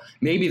 well,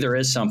 maybe there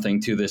is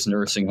something to this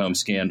nursing home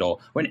scandal.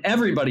 When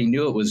everybody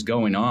knew it was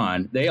going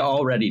on, they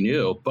already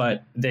knew,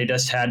 but they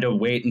just had to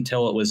wait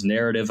until it was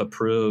narrative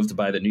approved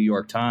by the New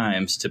York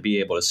Times to be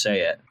able to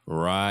say it.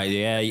 Right.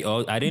 Yeah.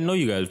 Oh, I didn't know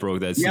you guys broke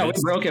that. Yeah, we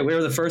broke it. We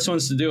were the first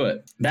ones to do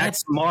it.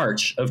 That's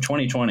March of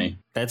 2020.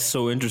 That's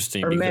so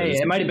interesting. Or May.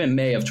 It might have been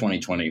May of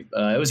 2020.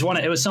 It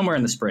was somewhere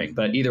in the spring,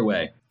 but either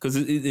way. Because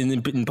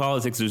in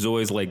politics, there's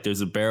always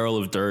there's a barrel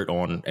of dirt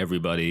on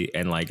everybody,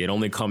 and it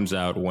only comes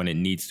out when it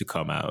needs to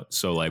come out.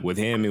 So with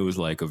him, it was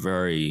a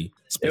very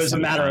specific it was a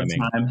matter of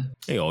time.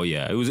 Oh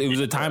yeah, it was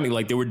a timing.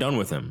 They were done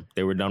with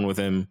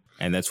him.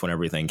 And that's when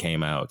everything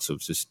came out. So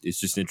it's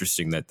just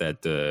interesting that they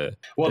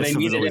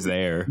needed him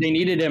there. They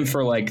needed him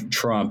for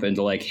Trump and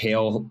to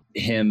hail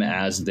him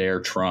as their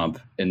Trump.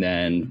 And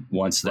then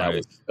once that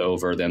was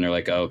over, then they're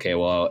like, oh, okay,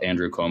 well,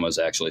 Andrew Cuomo's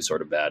actually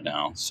sort of bad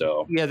now.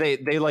 So yeah, they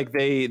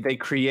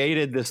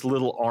created this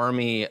little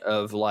army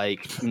of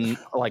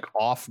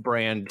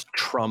off-brand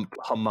Trump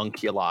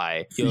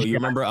homunculi. Yo, you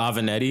remember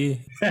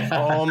Avenatti?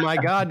 Oh my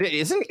God,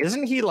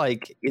 isn't he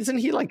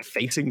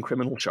facing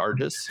criminal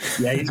charges?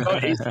 Yeah, he's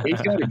going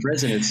to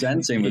prison. His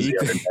sentencing was the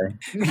other day.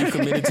 He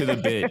committed to the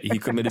bit. He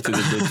committed to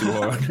the bit too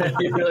hard.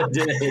 He really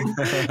did.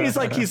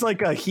 He's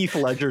like a Heath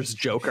Ledger's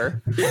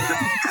Joker.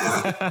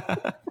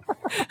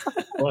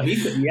 Well,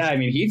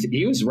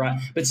 he was right.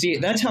 But see,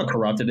 that's how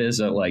corrupt it is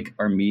that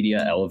our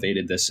media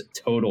elevated this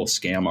total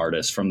scam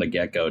artist from the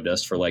get-go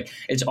just for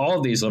it's all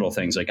of these little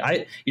things.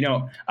 I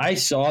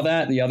saw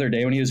that the other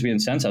day when he was being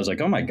sentenced. I was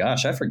like, oh my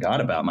gosh, I forgot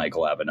about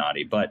Michael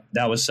Avenatti. But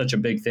that was such a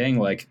big thing.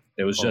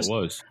 It was just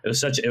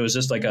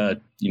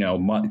a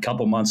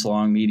couple months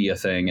long media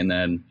thing, and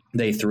then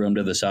they threw him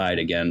to the side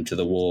again to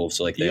the wolves,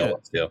 they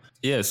always do.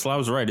 Yeah,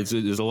 Slav's right.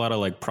 There's a lot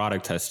of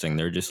product testing.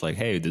 They're just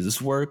hey, does this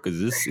work?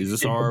 Is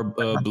this our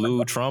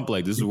blue Trump?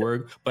 Does this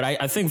work? But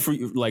I think for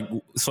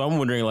so I'm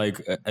wondering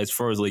as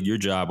far as your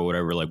job or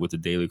whatever, with the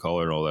Daily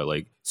Caller and all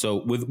that, so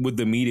with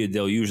the media,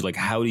 they'll usually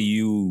how do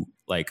you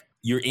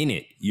you're in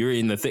it. You're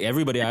in the thing.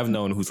 Everybody I've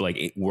known who's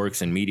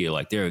works in media,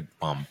 they're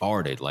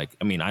bombarded. I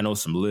know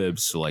some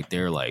libs, so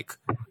they're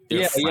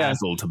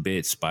frazzled to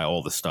bits by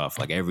all the stuff.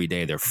 Every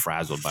day they're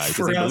frazzled by it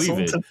because they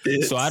believe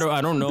it. So I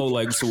don't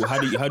know. So how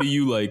do you do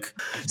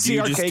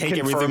you just take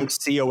everything?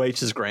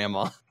 COH's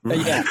grandma.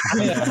 Yeah,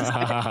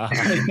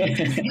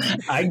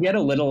 I get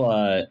a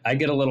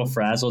little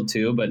frazzled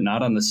too, but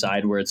not on the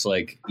side where it's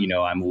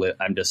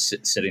I'm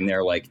just sitting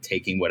there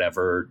taking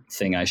whatever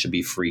thing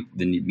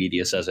the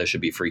media says I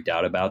should be freaked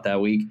out about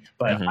that week.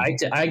 But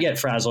I get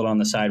frazzled on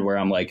the side where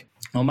I'm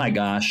oh my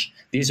gosh,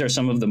 these are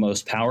some of the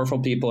most powerful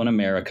people in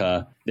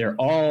America. They're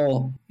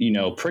all,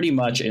 pretty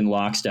much in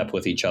lockstep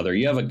with each other.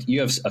 You have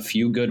a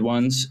few good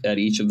ones at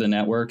each of the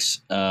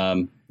networks,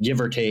 give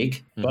or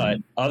take. Mm-hmm. But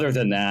other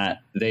than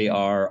that, they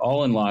are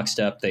all in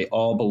lockstep. They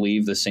all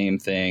believe the same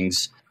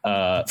things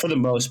for the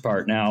most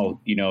part. Now,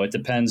 it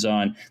depends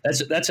on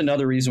that's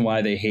another reason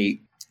why they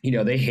hate.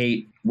 They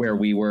hate where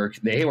we work.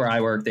 They hate where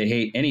I work. They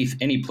hate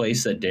any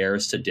place that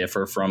dares to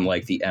differ from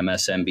the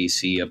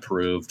MSNBC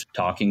approved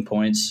talking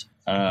points.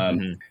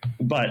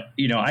 But,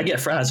 I get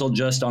frazzled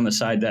just on the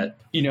side that,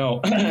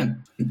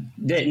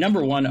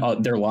 number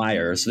one, they're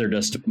liars.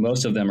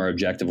 Most of them are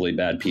objectively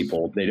bad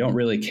people. They don't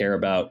really care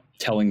about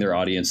telling their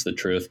audience the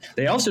truth.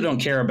 They also don't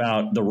care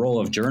about the role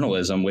of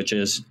journalism, which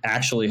is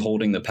actually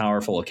holding the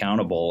powerful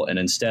accountable. And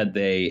instead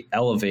they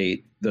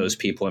elevate those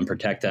people and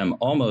protect them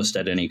almost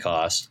at any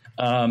cost.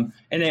 And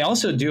they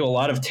also do a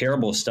lot of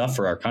terrible stuff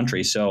for our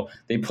country. So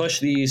they push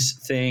these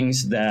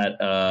things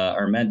that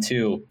are meant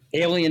to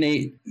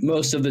alienate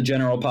most of the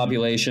general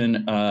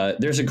population.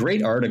 There's a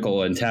great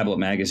article in Tablet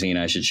Magazine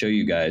I should show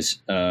you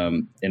guys,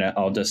 and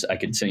I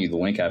could send you the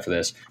link after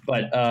this.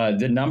 But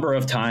the number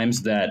of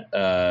times that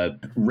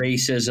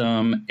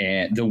racism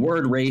and the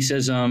word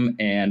racism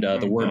and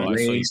the word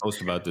race. I saw you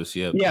post about this,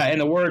 yeah. Yeah,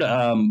 and the word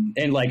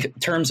and like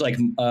terms like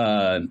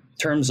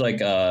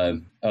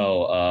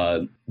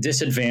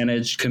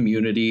disadvantaged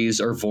communities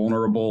or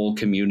vulnerable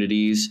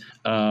communities.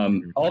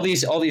 All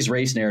these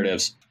race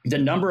narratives. The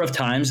number of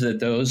times that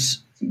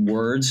those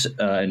words,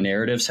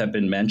 narratives have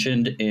been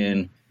mentioned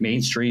in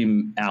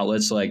mainstream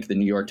outlets like the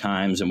New York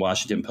Times and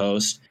Washington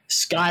Post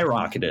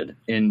skyrocketed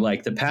in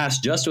like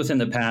just within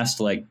the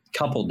past like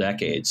couple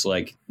decades.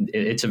 Like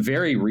it's a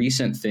very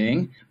recent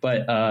thing,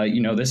 but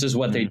this is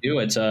what they do.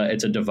 It's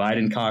a divide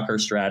and conquer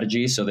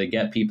strategy. So they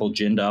get people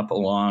ginned up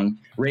along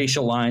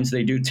racial lines.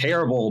 They do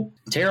terrible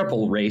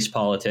race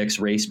politics,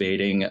 race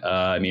baiting.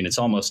 I mean, it's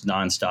almost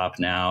nonstop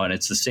now, and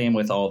it's the same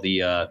with all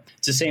the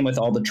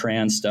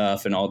trans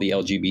stuff and all the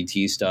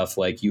LGBT stuff.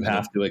 Like you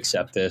have to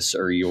accept this,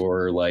 or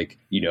you're like,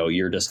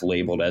 you're just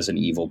labeled as an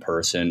evil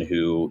person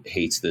who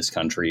hates this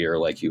country, or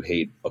like you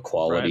hate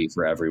equality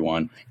for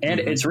everyone. And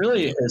it's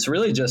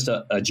really just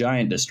a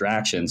giant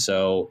distraction.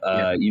 So,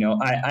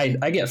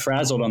 I get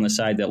frazzled on the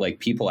side that like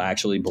people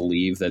actually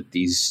believe that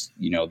these,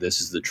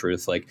 this is the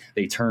truth. Like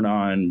they turn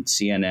on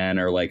CNN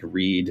or like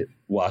read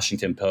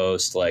Washington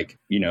Post, like,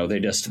 they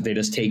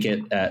just take it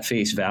at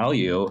face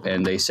value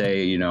and they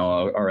say,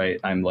 all right,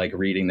 I'm like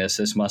reading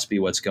this must be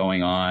what's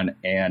going on.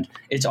 And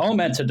it's all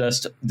meant to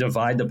just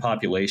divide the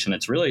population.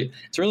 It's really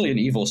an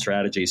evil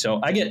strategy. So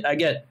I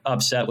get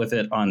upset with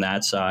it on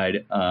that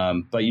side.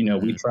 But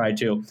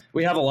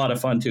we have a lot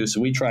of fun too. So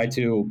we try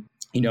to,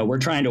 we're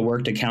trying to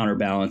work to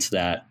counterbalance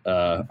that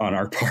on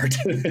our part.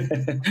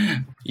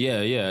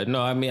 Yeah.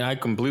 No, I mean, I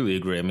completely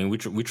agree. I mean,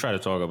 we try to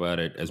talk about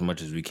it as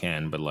much as we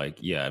can, but like,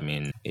 yeah, I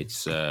mean,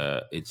 it's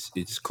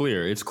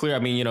clear. It's clear. I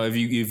mean, if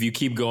you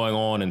keep going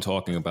on and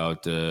talking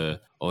about,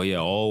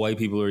 all white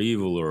people are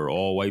evil, or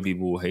all white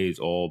people hate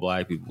all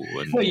black people.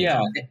 And, well,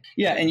 yeah.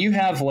 And you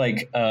have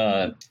like,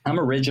 I'm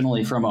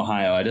originally from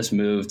Ohio. I just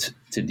moved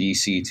to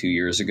DC 2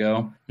 years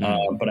ago.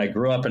 But I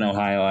grew up in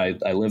Ohio.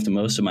 I lived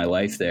most of my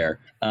life there.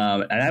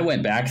 And I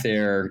went back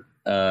there.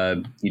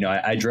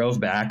 I drove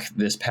back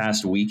this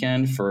past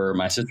weekend for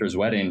my sister's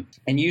wedding,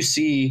 and you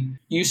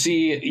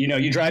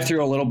drive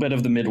through a little bit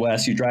of the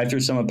Midwest, you drive through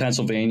some of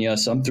Pennsylvania,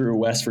 some through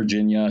West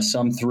Virginia,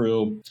 some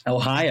through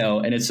Ohio,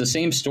 and it's the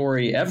same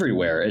story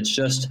everywhere. It's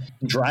just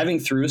driving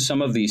through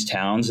some of these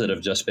towns that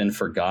have just been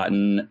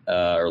forgotten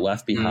or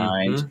left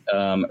behind,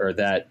 or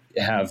that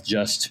have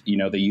just,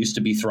 they used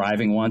to be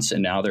thriving once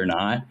and now they're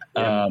not.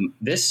 Yeah.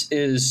 This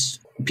is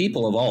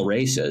people of all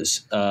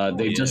races.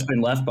 They've just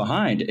been left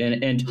behind.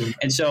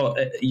 And so,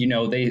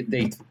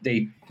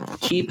 they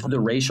keep the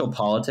racial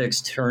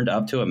politics turned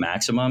up to a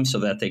maximum so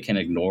that they can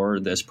ignore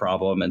this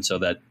problem. And so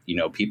that,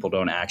 people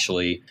don't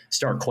actually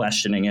start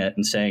questioning it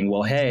and saying,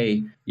 well,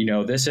 hey,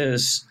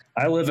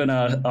 I live in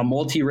a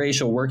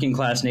multiracial working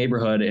class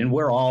neighborhood, and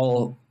we're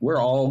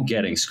all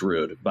getting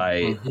screwed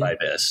by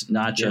this,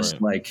 not just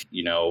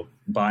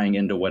buying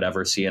into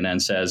whatever CNN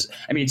says.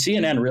 I mean,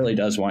 CNN really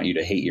does want you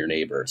to hate your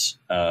neighbors.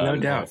 No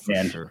doubt.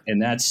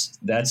 And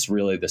that's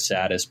really the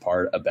saddest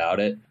part about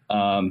it.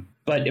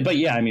 But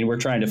yeah, I mean, we're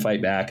trying to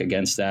fight back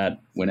against that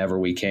whenever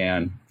we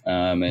can.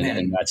 And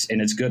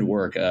it's good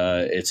work.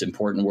 It's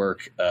important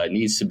work. It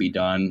needs to be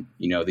done.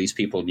 These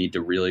people need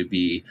to really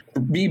be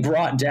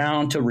brought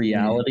down to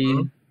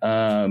reality.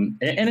 And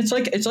it's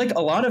like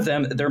a lot of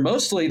them, they're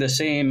mostly the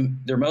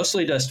same. They're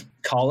mostly just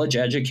college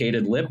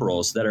educated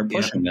liberals that are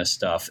pushing this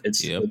stuff.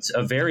 It's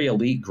a very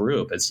elite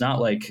group. It's not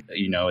like,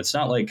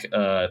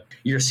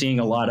 you're seeing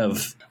a lot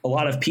of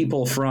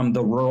people from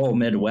the rural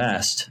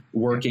Midwest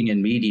working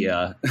in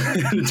media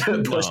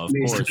to push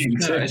these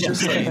things. No, it's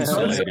just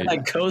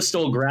like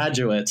coastal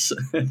graduates.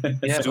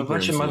 Yeah, a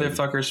bunch of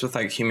motherfuckers with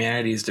like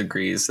humanities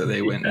degrees that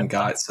they went and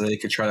got so they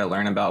could try to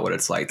learn about what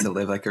it's like to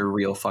live like a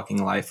real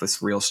fucking life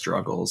with real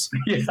struggles.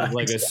 Like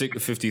a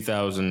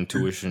 $50,000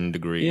 tuition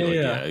degree.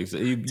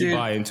 You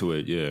buy into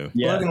it. Yeah.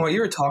 Logan, what you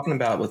were talking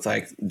about with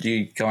like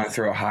you going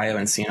through Ohio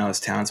and seeing all those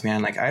towns,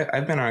 man, like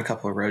I've been on a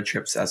couple of road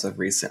trips as of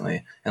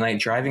recently, and like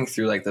driving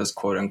through like those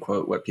quote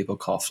unquote what people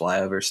call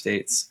flyover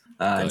states.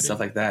 And stuff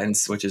like that, and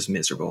which is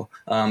miserable.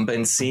 But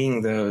in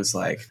seeing those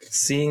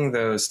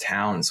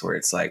towns where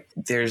it's like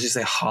there's just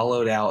a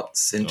hollowed out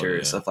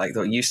centers of like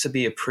there used to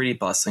be a pretty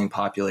bustling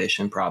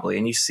population probably,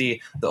 and you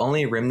see the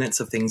only remnants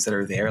of things that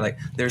are there. Like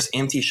there's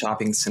empty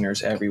shopping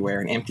centers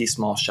everywhere and empty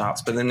small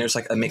shops, but then there's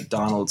like a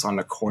McDonald's on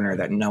the corner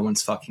that no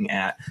one's fucking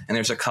at, and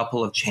there's a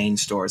couple of chain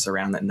stores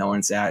around that no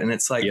one's at, and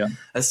it's like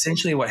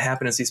essentially what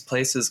happened is these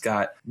places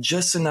got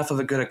just enough of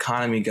a good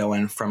economy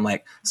going from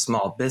like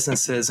small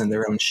businesses and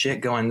their own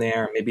shit going there.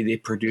 Maybe they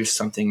produced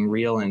something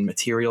real and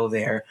material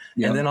there.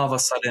 And then all of a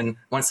sudden,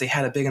 once they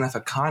had a big enough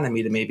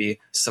economy to maybe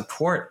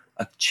support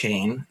a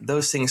chain,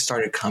 those things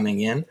started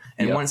coming in.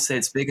 And once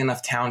it's big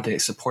enough town to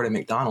support a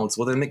McDonald's,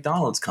 well, then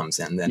McDonald's comes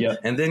in then.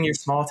 And then your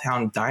small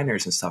town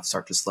diners and stuff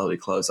start to slowly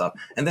close up.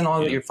 And then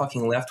all that you're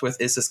fucking left with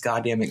is this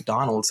goddamn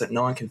McDonald's that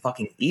no one can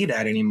fucking eat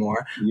at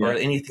anymore or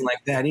anything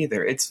like that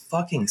either. It's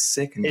fucking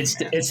sick.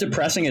 It's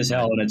depressing as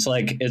hell. And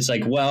it's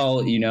like,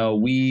 well, you know,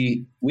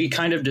 we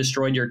kind of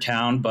destroyed your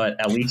town, but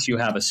at least you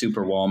have a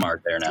super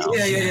Walmart there now.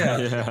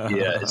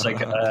 Yeah. It's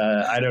like,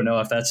 I don't know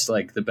if that's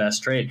like the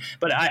best trade,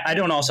 but I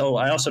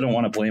also don't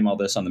want to blame all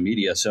this on the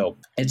media. So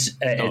it's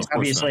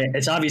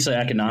obviously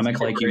economic,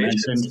 like you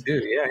mentioned.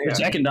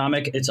 It's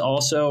economic. It's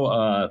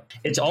also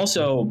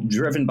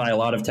driven by a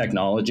lot of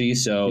technology.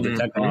 So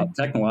the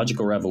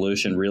technological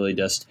revolution really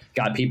just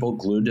got people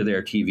glued to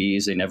their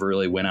TVs. They never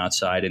really went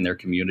outside in their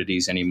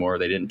communities anymore.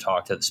 They didn't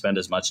spend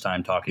as much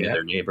time talking to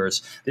their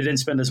neighbors. They didn't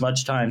spend as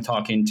much time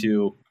talking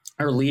to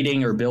or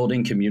leading or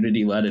building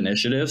community-led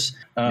initiatives.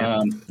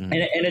 And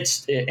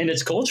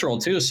it's cultural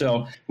too.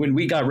 So when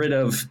we got rid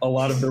of a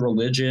lot of the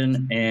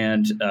religion,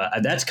 and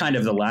that's kind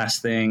of the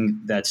last thing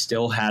that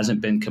still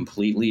hasn't been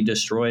completely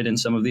destroyed in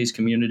some of these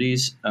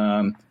communities.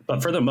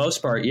 But for the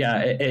most part,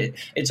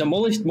 it's a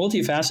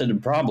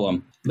multifaceted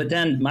problem. But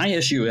then my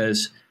issue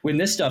is when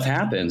this stuff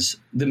happens,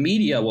 the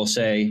media will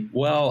say,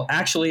 well,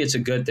 actually, it's a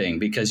good thing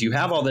because you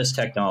have all this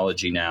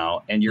technology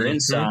now and you're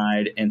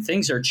inside and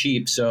things are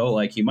cheap. So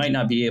like you might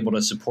not be able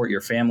to support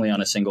your family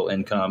on a single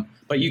income,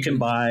 but you can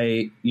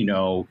buy, you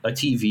know, a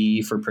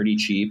TV for pretty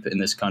cheap in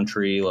this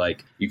country.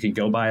 Like you can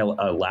go buy a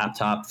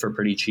laptop for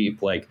pretty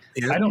cheap. Like,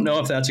 I don't know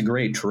if that's a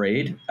great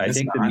trade. I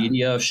think the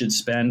media should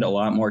spend a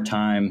lot more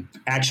time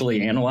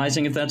actually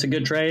analyzing if that's a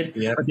good trade.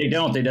 But they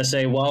don't. They just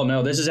say, well,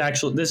 no, this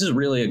is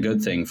really a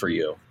good thing for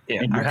you.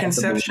 Yeah, our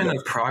conception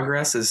of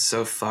progress is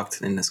so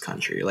fucked in this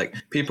country. Like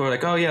people are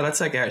like, "Oh yeah, that's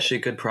like actually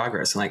good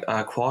progress," and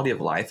like quality of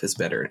life is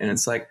better. And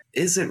it's like,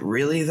 is it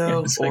really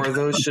though, or are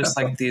those just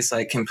like these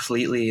like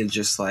completely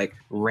just like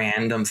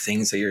random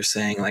things that you're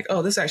saying? Like,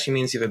 oh, this actually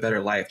means you have a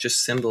better life.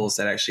 Just symbols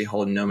that actually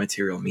hold no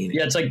material meaning.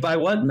 Yeah, it's like by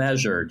what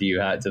measure do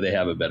they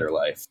have a better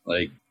life?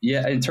 Like,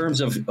 yeah, in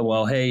terms of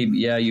well, hey,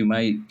 yeah, you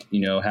might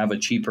have a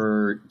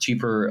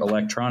cheaper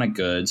electronic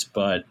goods,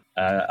 but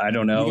I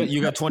don't know. You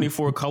got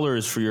 24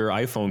 colors for your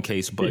iPhone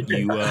case, but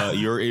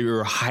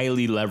you're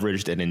highly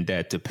leveraged and in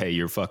debt to pay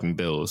your fucking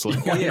bills.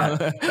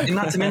 And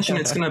not to mention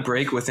it's going to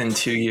break within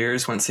 2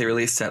 years once they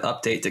release that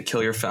update to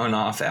kill your phone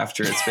off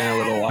after it's been a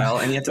little while,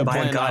 and you have to buy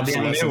a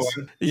goddamn new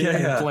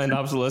one. Planned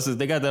obsolescence.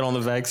 They got that on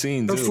the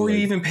vaccine too. Before you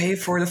even pay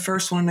for the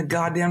first one in the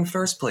goddamn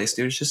first place,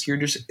 dude. It's just you're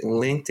just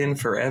linked in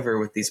forever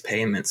with these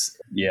payments.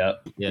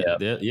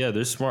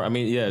 They're smart. I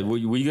mean, what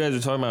you guys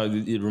are talking about,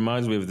 it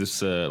reminds me of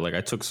this. Like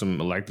I took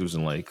some electives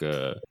in like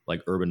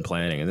urban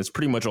planning, and that's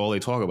pretty much all they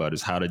talk about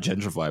is how to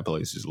gentrify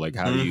places. Like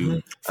how do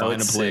you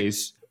find a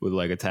place with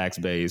like a tax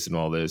base and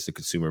all this, the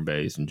consumer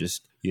base, and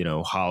just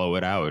hollow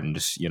it out and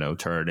just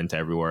turn it into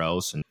everywhere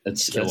else and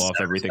kill off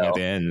everything at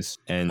the ends.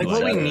 And like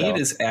what we need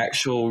is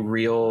actual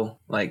real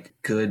like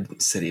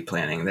good city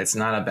planning that's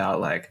not about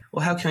like,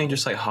 well, how can we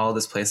just like haul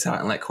this place out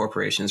and let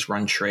corporations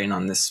run train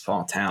on this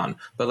small town,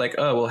 but like,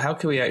 oh well, how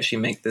can we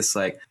actually make this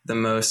like the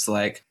most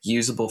like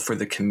usable for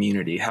the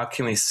community? How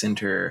can we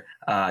center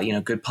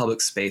good public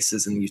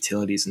spaces and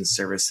utilities and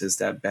services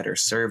that better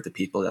serve the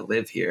people that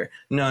live here?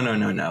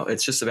 No.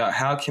 It's just about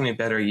how can we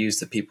better use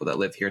the people that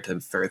live here to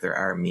further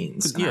our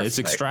means. Yeah, it's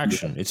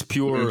extraction. It's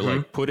pure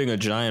like putting a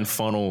giant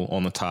funnel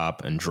on the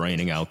top and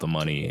draining out the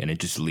money, and it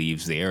just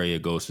leaves the area,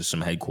 goes to some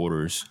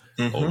headquarters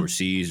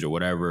overseas or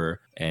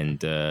whatever.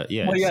 And and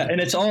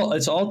it's all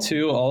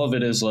of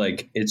it is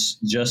like it's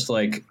just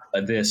like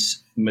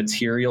this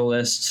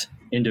materialist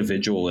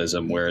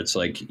individualism where it's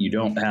like you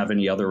don't have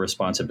any other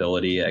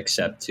responsibility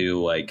except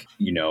to like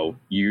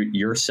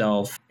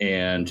yourself,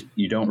 and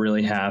you don't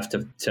really have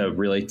to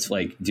really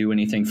like do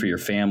anything for your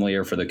family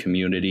or for the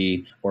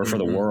community or for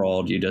the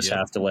world. You just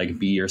have to like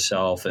be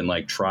yourself and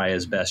like try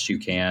as best you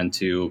can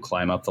to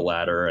climb up the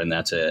ladder, and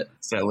that's it.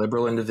 It's that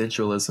liberal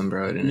individualism,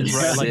 bro. And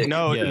it's like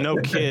no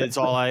kids.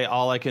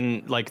 All I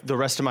can like the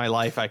rest of my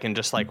life I can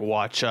just like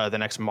watch the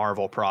next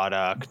Marvel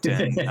product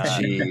and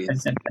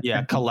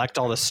collect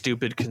all the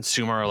stupid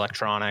consumer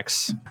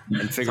electronics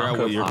and figure out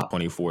what your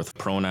 24th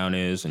pronoun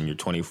is and your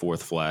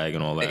 24th flag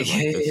and all that. Like,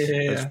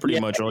 that's pretty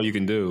much all you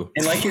can do.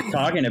 And like you're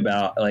talking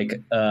about, like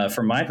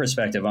from my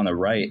perspective on the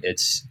right, it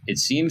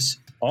seems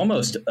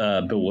almost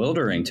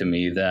bewildering to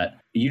me that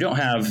you don't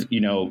have,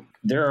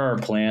 there are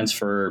plans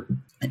for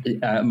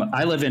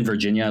I live in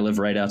Virginia. I live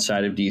right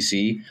outside of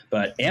DC,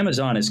 but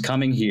Amazon is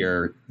coming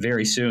here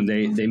very soon.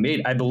 They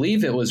made, I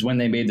believe it was when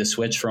they made the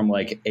switch from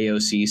like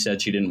AOC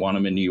said she didn't want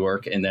them in New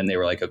York, and then they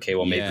were like, okay,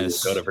 well maybe we'll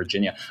go to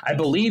Virginia. I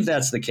believe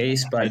that's the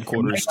case, but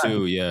headquarters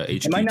too. Yeah,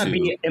 HQ it might not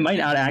be. It might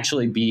not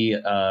actually be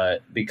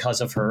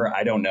because of her.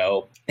 I don't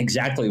know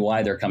exactly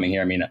why they're coming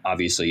here. I mean,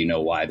 obviously you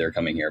know why they're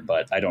coming here,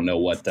 but I don't know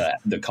what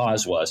the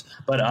cause was.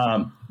 But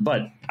I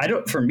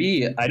don't. For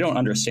me, I don't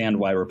understand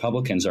why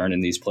Republicans aren't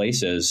in these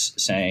places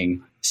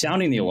saying,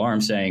 sounding the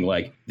alarm, saying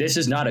like, this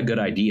is not a good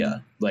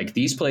idea. Like,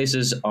 these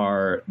places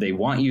they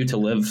want you to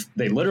live.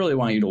 They literally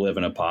want you to live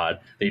in a pod.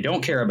 They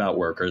don't care about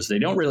workers. They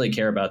don't really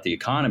care about the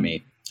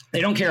economy.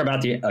 They don't care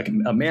about the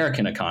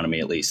American economy,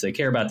 at least. They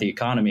care about the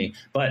economy,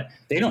 but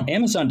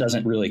Amazon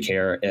doesn't really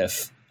care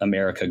if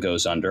America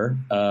goes under.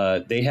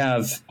 They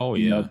have,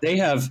 they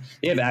have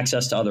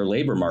access to other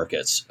labor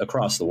markets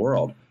across the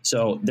world.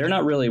 So they're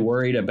not really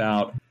worried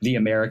about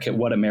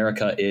what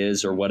America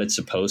is or what it's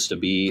supposed to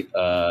be.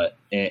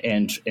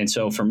 And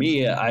so for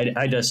me,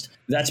 I just,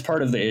 that's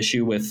part of the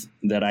issue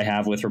that I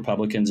have with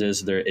Republicans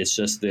is it's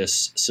just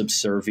this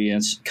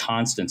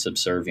constant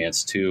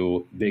subservience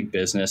to big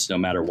business, no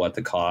matter what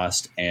the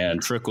cost,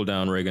 and trickle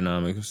down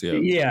Reaganomics. Yeah.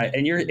 Yeah.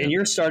 And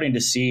you're starting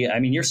to see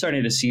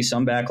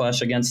some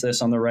backlash against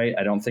this on the right.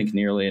 I don't think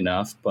nearly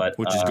enough, but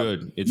which is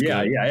good. It's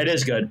good. Yeah, it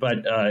is good,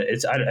 but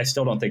I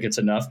still don't think it's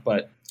enough,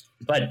 but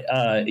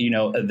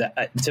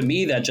to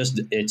me, that just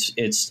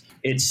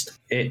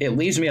it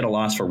leaves me at a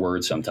loss for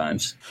words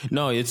sometimes.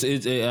 No, it's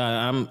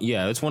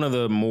one of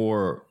the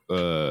more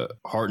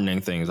heartening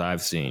things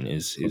I've seen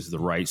is the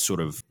right sort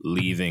of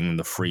leaving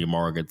the free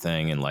market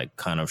thing and like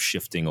kind of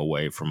shifting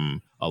away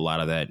from a lot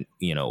of that,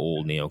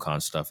 old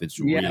neocon stuff. It's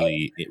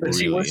really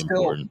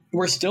important.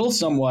 We're still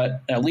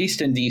somewhat, at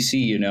least in DC,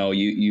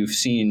 you've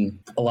seen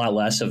a lot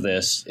less of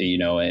this,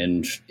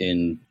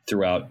 and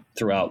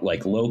throughout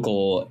like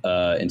local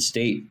and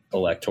state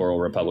electoral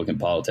Republican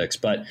politics.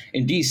 But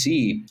in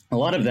DC, a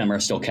lot of them are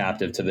still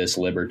captive to this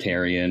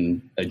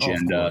libertarian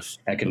agenda,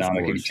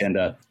 economic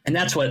agenda. And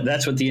that's what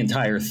the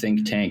entire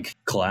think tank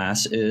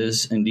class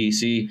is in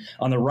DC.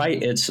 On the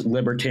right, it's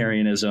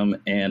libertarianism,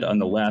 and on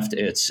the left,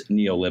 it's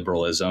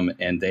neoliberalism.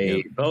 And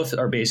they both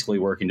are basically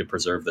working to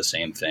preserve the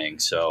same thing.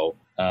 So,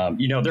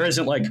 there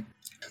isn't like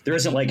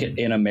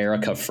an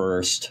America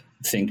First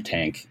think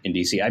tank in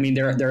DC. I mean,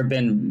 there have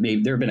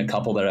been a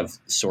couple that have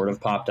sort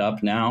of popped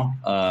up now,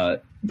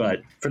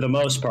 but for the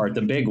most part,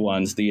 the big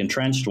ones, the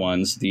entrenched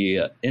ones,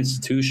 the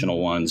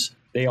institutional ones,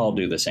 they all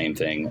do the same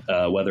thing,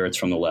 whether it's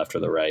from the left or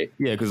the right.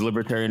 Yeah, because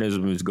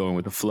libertarianism is going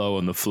with the flow,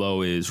 and the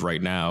flow is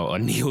right now a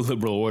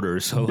neoliberal order.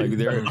 So like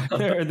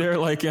they're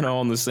like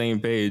on the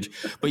same page.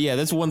 But yeah,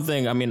 that's one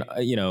thing. I mean,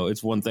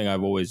 it's one thing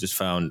I've always just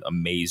found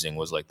amazing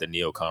was like the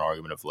neocon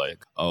argument of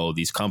like, oh,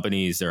 these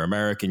companies, they're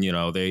American.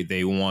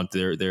 They want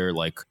they're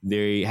like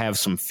they have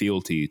some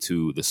fealty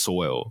to the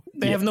soil.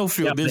 They have no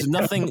feel. There's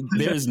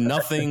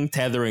nothing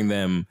tethering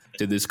them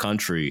to this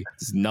country.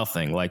 There's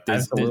nothing like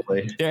this.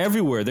 They're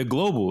everywhere. They're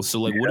global.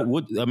 So like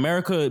what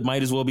America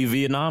might as well be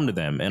Vietnam to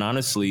them. And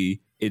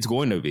honestly, it's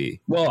going to be.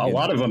 Well, a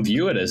lot of them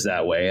view it as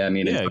that way. I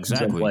mean,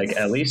 exactly. Like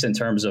at least in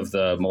terms of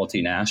the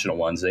multinational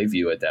ones, they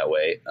view it that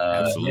way.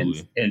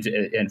 Absolutely.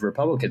 And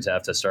Republicans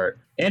have to start,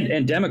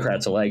 and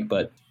Democrats alike.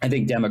 But I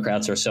think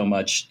Democrats are so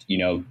much,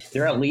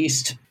 they're at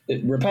least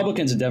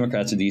Republicans and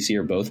Democrats in DC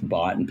are both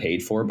bought and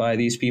paid for by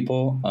these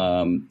people,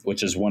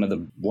 which is one of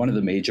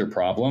the major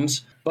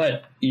problems.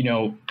 But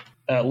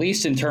at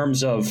least in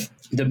terms of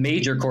the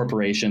major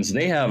corporations,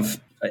 they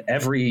have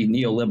every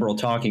neoliberal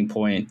talking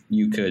point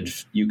you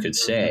could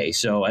say.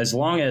 So as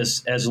long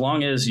as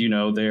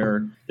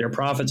their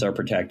profits are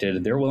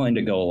protected, they're willing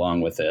to go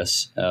along with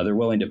this. They're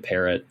willing to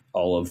parrot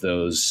all of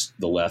the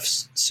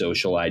left's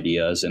social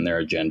ideas and their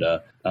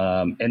agenda.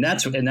 And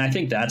I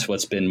think that's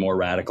what's been more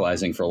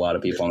radicalizing for a lot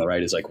of people on the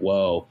right is like,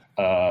 whoa,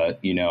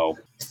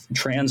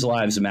 trans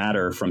lives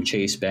matter from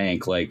Chase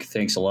Bank. Like,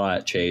 thanks a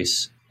lot,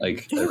 Chase.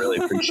 Like, I really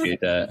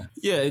appreciate that.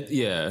 Yeah.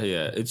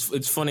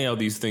 It's funny how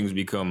these things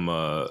become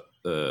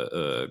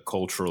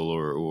cultural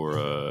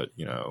or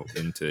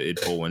into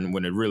idful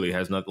when it really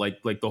has not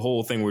like the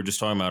whole thing we're just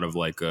talking about of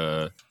like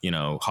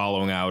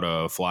hollowing out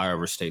a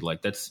flyover state,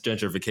 like that's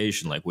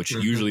gentrification, like which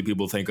usually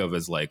people think of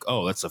as like,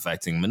 oh, that's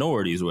affecting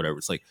minorities or whatever.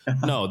 It's like,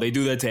 no, they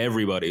do that to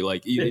everybody.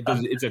 Like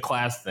it's a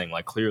class thing,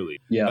 like clearly.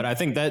 Yeah. But I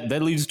think that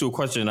leads to a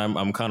question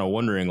I'm kind of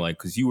wondering, like,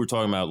 because you were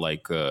talking about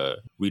like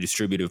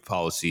redistributive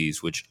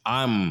policies, which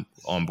I'm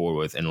on board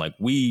with, and like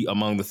we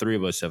among the three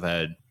of us have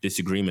had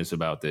disagreements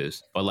about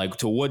this, but like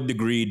to what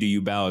degree do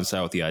you balance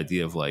out the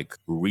idea of like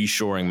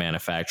reshoring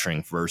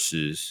manufacturing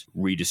versus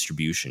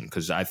redistribution?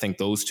 Because I think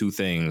those two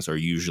things are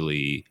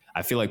usually,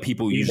 I feel like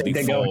people usually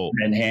fall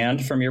in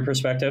hand from your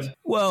perspective.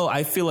 Well,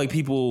 I feel like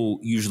people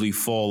usually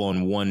fall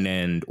on one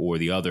end or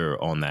the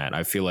other on that.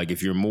 I feel like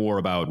if you're more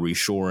about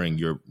reshoring,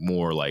 you're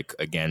more like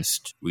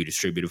against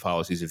redistributive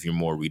policies. If you're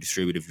more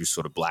redistributive, you're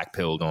sort of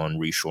black-pilled on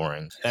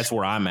reshoring. That's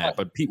where I'm at.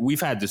 But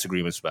we've had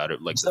disagreements about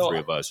it, like the three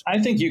of us. I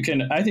think you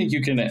can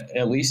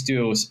at least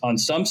do on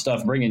some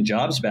stuff, bringing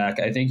jobs back.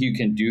 I think you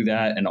can do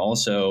that and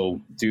also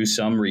do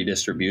some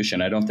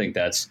redistribution. I don't think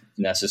that's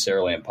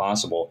necessarily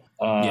impossible.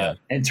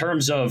 In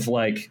terms of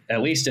like,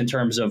 at least in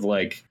terms of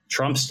like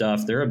Trump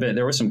stuff,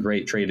 there was some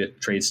great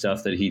trade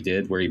stuff that he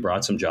did where he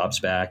brought some jobs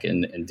back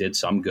and did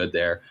some good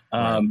there.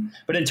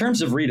 But in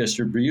terms of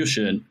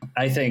redistribution,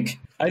 I think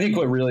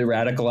what really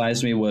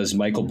radicalized me was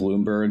Michael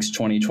Bloomberg's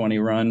 2020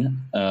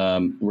 run,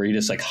 where he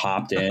just like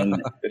hopped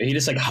in. He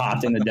just like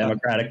hopped in the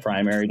Democratic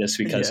primary just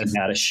because he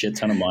had a shit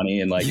ton of money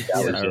and like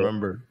that was I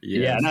remember.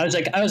 Yes. Yeah, and I was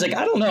like,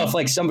 I don't know if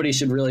like somebody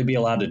should really be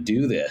allowed to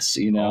do this,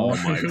 you know? Oh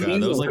my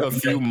god, that was like a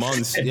few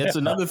months. That's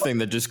another thing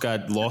that just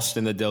got lost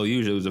in the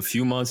deluge. It was a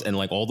few months, and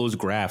like all those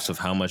graphs of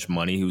how much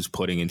money he was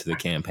putting into the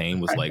campaign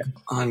was like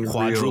Unreal.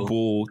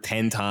 Quadruple,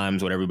 10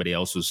 times what everybody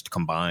else was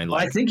combined.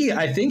 Like, I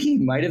think he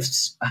might have.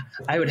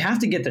 I would have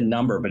to get the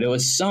number, but it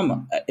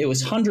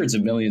was hundreds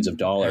of millions of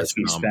dollars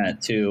he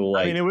spent too.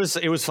 Like, I mean,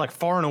 it was like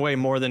far and away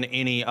more than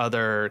any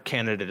other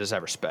candidate has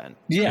ever spent.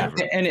 Yeah, ever.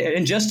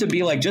 And just to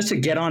be like, just to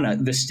get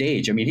on the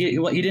stage. I mean,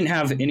 he didn't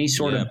have any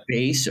sort of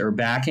base or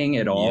backing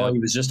at all. Yep. He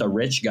was just a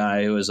rich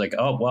guy who was like,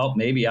 oh well,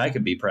 maybe I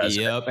could be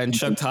president. Yep. And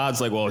Chuck Todd's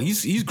like, well,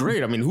 he's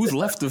great. I mean, who's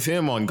left of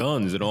him on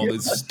guns and all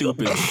this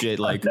stupid shit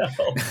like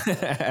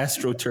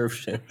AstroTurf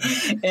shit.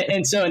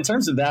 And so in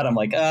terms of that, I'm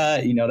like,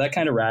 that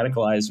kind of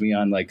radicalized me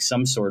on like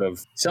some sort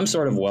of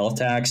wealth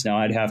tax. Now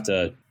I'd have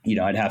to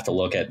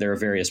look at, there are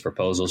various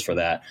proposals for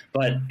that.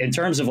 But in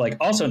terms of like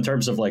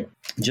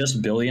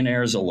just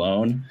billionaires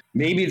alone,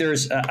 maybe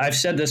there's, I've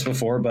said this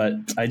before, but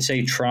I'd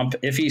say Trump,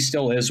 if he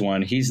still is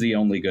one, he's the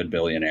only good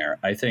billionaire.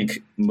 I think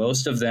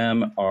most of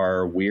them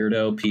are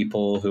weirdo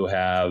people who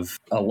have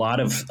a lot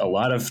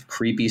of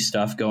creepy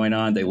stuff going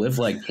on. They live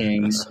like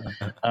kings.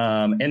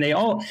 And they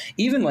all,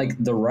 even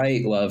like the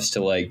right loves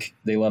to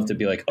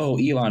be like, oh,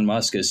 Elon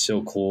Musk is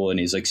so cool. And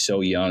he's like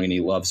so young and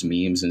he loves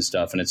memes and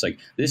stuff. And it's like,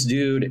 this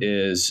dude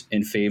is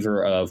in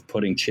favor of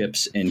putting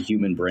chips in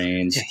human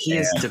brains. He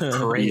is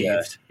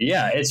depraved.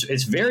 Yeah,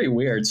 it's very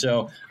weird.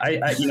 So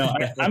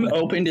I'm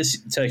open to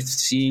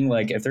seeing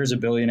like if there's a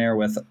billionaire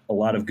with a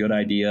lot of good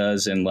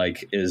ideas and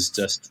like is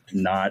just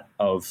not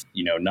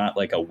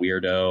like a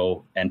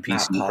weirdo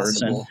NPC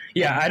person.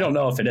 Yeah, I don't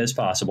know if it is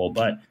possible,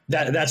 but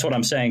that's what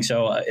I'm saying.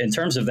 So in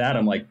terms of that,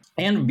 I'm like,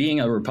 and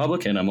being a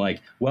Republican, I'm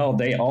like, well,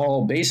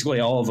 basically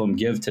all of them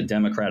give to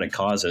Democratic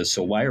causes.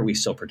 So why are we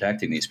still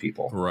protecting these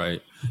people?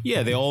 Right.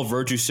 Yeah, they all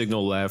virtue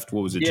signal left.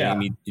 What was it? Yeah.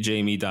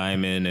 Jamie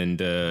Dimon and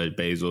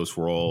Bezos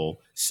were all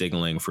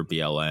signaling for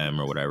BLM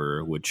or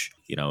whatever, which,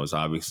 is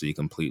obviously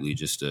completely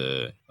just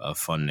a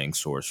funding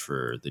source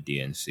for the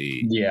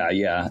DNC.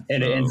 Yeah.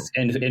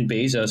 And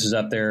Bezos is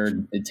up there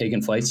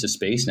taking flights to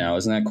space now.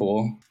 Isn't that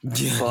cool?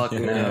 Fuck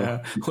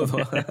no.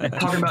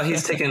 Talking about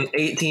he's taking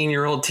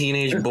 18-year-old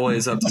teenage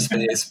boys up to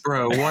space.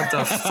 Bro, what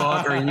the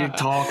fuck are you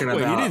talking about?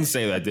 Wait, he didn't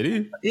say that, did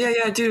he?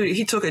 Yeah, dude.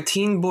 He took a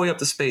teen boy up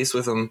to space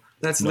with him.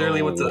 That's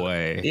literally what the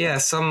way. Yeah,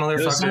 some motherfucker.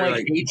 It was some,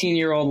 like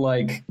 18-year-old,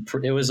 like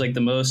it was like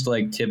the most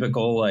like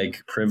typical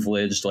like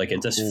privileged, like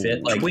it just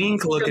fit like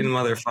twink looking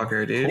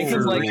motherfucker, dude. Think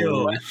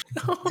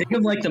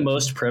of like the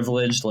most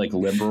privileged, like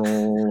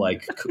liberal,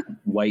 like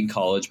white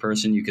college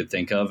person you could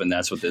think of, and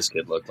that's what this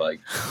kid looked like.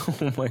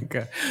 Oh my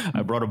god!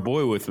 I brought a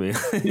boy with me.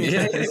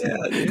 yeah,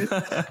 dude.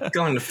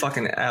 Going to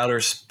fucking outer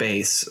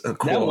space.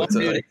 Cool.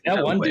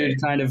 That one dude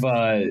kind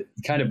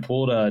of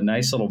pulled a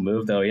nice little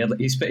move though.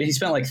 He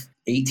spent like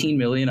 18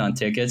 million on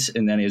tickets,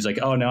 and then he was like,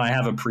 oh no, I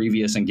have a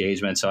previous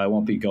engagement, so I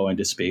won't be going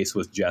to space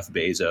with Jeff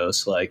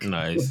Bezos. Like,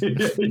 nice. he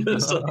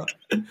just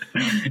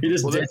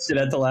ditched it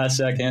at the last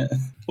second.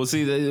 Well,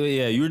 see,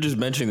 you were just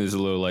mentioning this a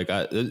little. Like,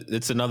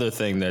 it's another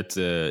thing that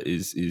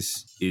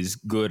is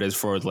good as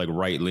far as like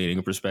right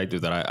leaning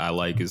perspective that I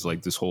like is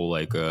like this whole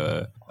like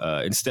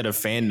instead of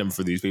fandom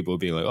for these people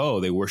being like, oh,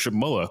 they worship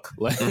Moloch,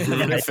 like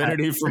an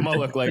affinity for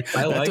Moloch, like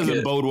that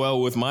doesn't bode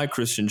well with my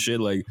Christian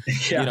shit. Like,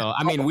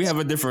 I mean, we have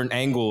a different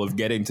angle of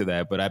getting to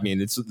that, but I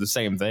mean, it's the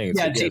same thing.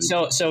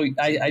 So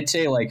I'd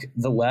say like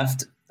the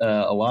left.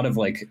 A lot of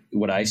like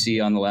what I see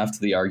on the left,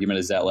 the argument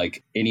is that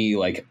like any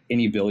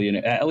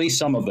billionaire, at least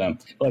some of them,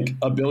 like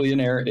a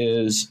billionaire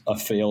is a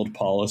failed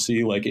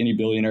policy. Like any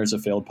billionaire is a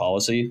failed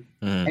policy.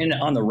 And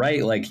on the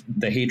right, like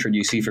the hatred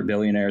you see for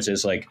billionaires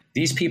is like,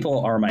 these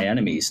people are my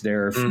enemies.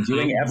 They're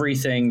doing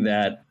everything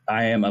that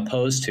I am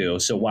opposed to.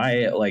 So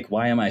why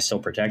am I still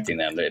protecting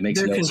them? It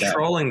makes They're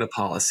controlling the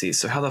policies.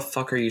 So how the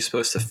fuck are you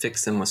supposed to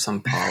fix them with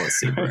some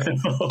policy, bro?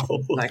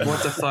 Like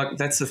what the fuck?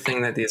 That's the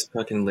thing that these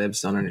fucking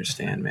libs don't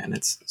understand, man.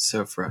 It's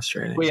so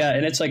frustrating. Well, yeah,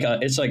 and it's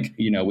like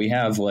we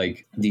have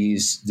like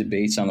these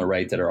debates on the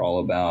right that are all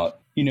about,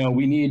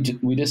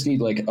 we just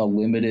need like a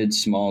limited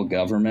small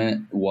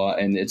government.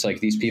 And it's like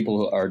these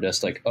people are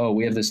just like, oh,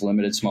 we have this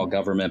limited small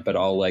government, but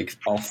I'll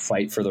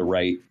fight for the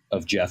rights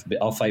of Jeff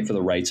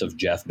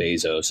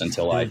Bezos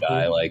until I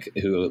die, like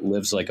who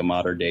lives like a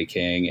modern day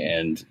king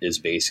and is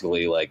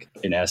basically like,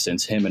 in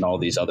essence, him and all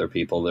these other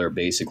people, they're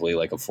basically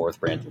like a fourth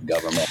branch of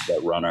government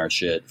that run our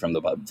shit from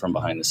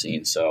behind the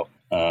scenes. So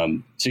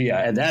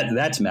yeah, and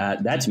that's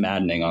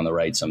maddening on the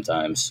right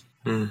sometimes.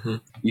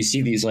 You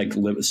see these like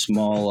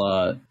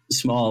small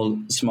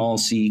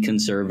C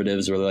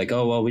conservatives where they're like,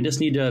 oh well, we just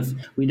need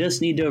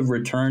to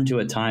return to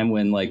a time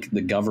when like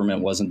the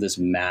government wasn't this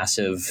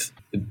massive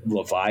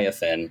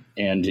leviathan,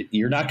 and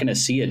you're not going to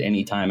see it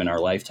any time in our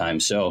lifetime.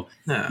 So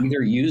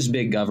either use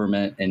big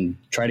government and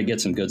try to get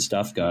some good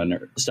stuff done,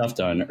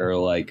 or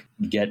like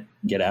get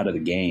out of the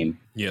game.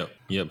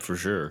 Yep, for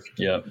sure.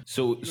 Yep.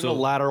 So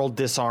lateral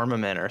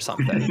disarmament or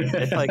something.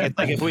 It's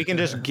like if we can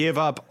just give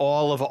up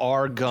all of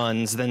our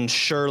guns, then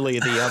surely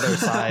the other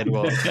side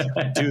will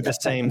do the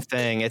same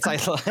thing. It's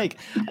like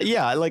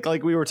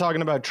we were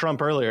talking about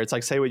Trump earlier. It's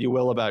like, say what you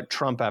will about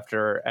Trump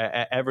after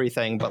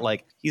everything, but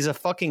like he's a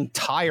fucking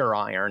tire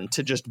iron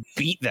to just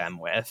beat them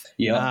with.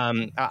 Yeah.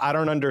 I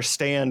don't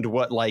understand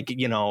what, like,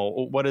 you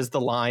know, what is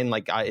the line?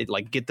 Like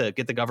get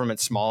the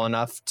government small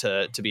enough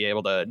to be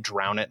able to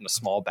drown it in a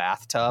small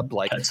bathtub.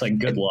 Like it's like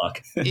good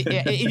luck.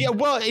 Yeah,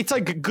 well, it's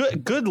like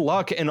good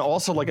luck, and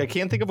also like I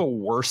can't think of a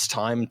worse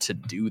time to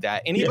do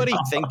that. Anybody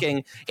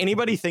thinking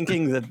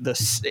that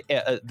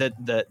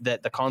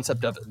the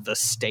concept of the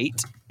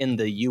state in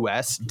the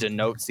U.S.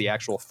 denotes the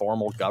actual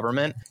formal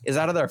government is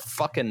out of their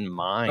fucking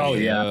mind. Oh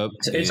yeah,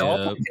 it's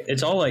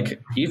all like,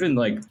 even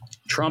like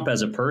Trump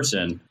as a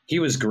person, he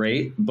was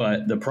great,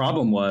 but the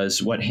problem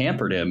was what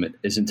hampered him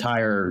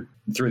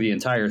through the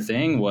entire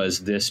thing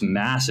was this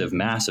massive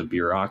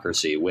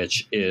bureaucracy,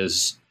 which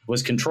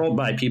was controlled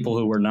by people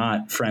who were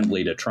not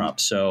friendly to Trump.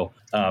 So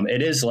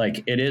it is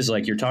like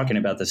you're talking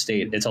about the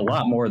state. It's a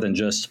lot more than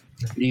just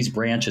these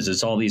branches.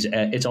 It's all these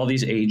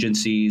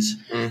agencies.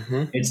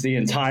 Mm-hmm. It's the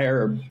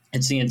entire.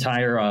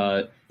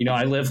 We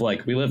live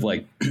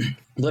like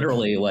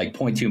literally like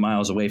 0.2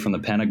 miles away from the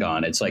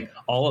Pentagon. It's like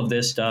all of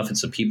this stuff.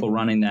 It's the people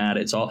running that.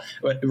 It's all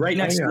right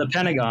next to the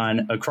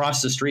Pentagon.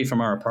 Across the street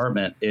from our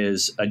apartment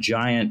is a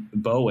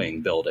giant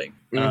Boeing building.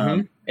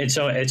 Mm-hmm. And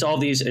so it's all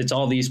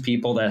these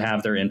people that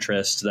have their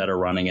interests that are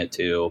running it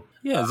too.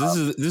 Yeah, this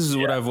is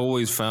what I've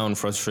always found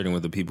frustrating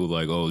with the people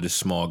like, oh, just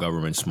small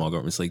government.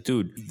 It's like,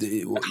 dude,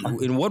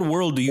 in what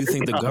world do you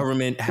think the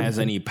government has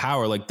any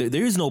power? Like,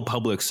 there is no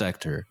public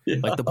sector. Yeah.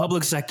 Like, the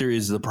public sector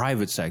is the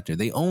private sector.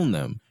 They own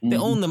them. Mm-hmm. They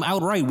own them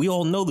outright. We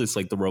all know this.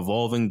 Like, the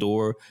revolving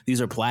door. These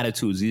are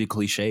platitudes. These are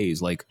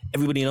cliches. Like,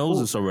 everybody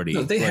knows this already.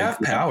 No, they have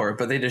power,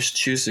 but they just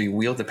choose to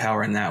wield the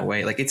power in that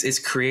way. Like, it's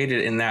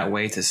created in that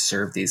way to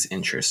serve these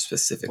interests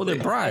specifically. Well,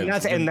 they're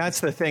bribed. And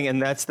that's the thing.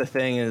 And that's the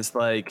thing is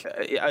like,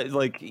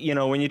 you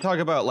know, when you talk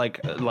about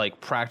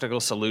like practical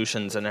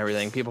solutions and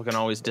everything, people can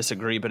always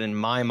disagree. But in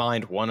my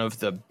mind, one of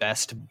the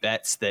best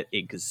bets that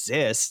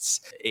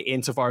exists,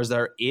 insofar as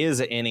there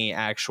is any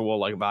actual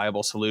like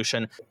viable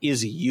solution,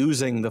 is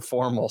using the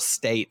formal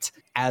state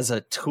as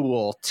a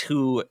tool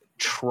to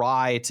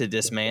try to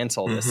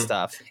dismantle this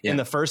stuff in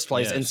the first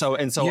place. Yes.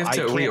 And so you have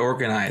to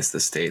reorganize the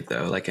state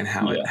though, like in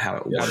how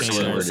it works.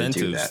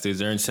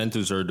 Their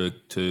incentives are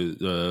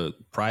to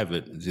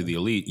private, to the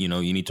elite. You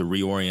know, you need to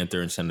reorient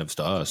their incentives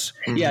to us.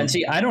 Yeah, and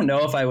see, I don't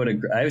know if I would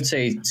agree. I would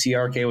say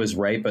CRK was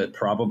right, but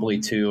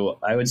probably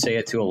I would say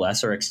it to a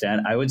lesser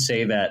extent. I would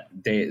say that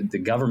the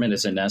government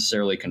isn't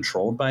necessarily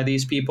controlled by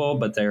these people,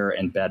 but they're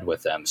in bed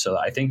with them. So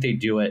I think they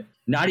do it.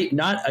 Not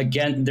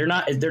again. They're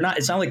not.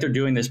 It's not like they're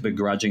doing this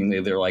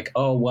begrudgingly. They're like,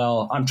 oh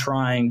well, I'm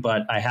trying,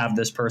 but I have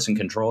this person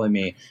controlling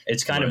me.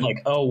 It's kind of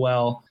like, oh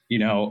well, you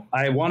know,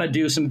 I want to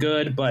do some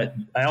good, but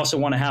I also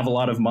want to have a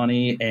lot of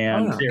money,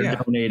 and they're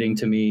donating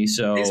to me.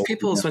 So these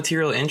people's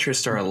material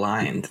interests are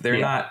aligned. They're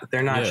not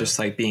just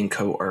like being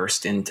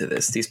coerced into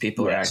this. These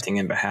people are acting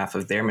in behalf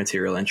of their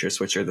material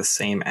interests, which are the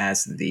same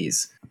as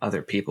these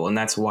other people, and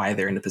that's why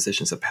they're in the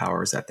positions of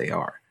powers that they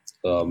are.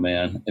 Oh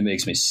man, it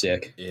makes me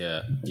sick.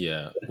 Yeah.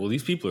 Well,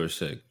 these people are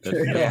sick.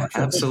 Yeah,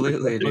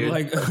 absolutely, dude.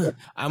 But like,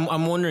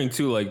 I'm wondering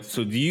too. Like,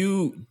 so do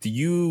you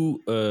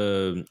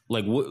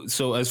like what?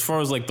 So as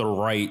far as like the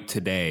right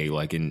today,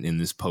 like in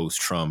this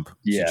post-Trump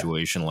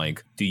situation,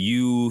 like, do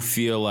you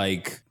feel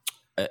like?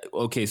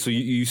 Okay, so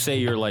you say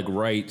you're like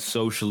right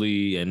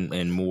socially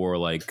and more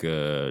like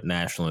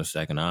nationalist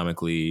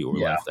economically or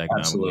left economically.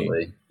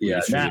 Absolutely.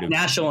 Yeah,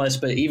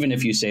 nationalist, but even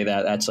if you say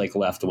that, that's like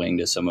left wing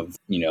to some of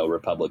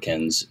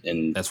Republicans.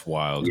 And that's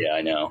wild. Yeah,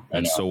 I know.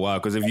 That's so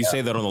wild because if you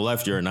say that on the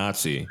left, you're a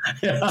Nazi.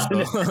 Yeah.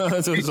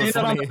 So you say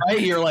that on the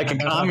right, you're like a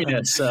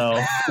communist. So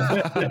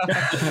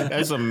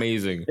that's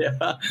amazing. Yeah.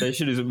 That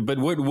shit is. But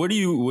where do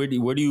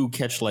you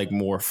catch like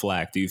more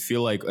flack? Do you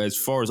feel like as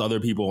far as other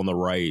people on the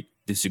right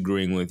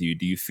disagreeing with you,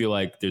 do you feel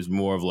like there's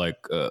more of like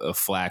a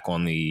flack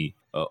on the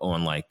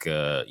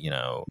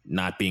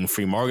not being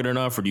free market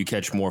enough, or do you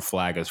catch more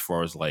flack as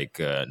far as like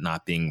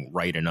not being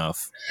right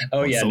enough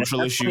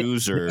social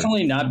issues, or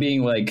definitely not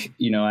being like,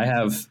 I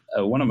have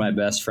one of my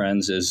best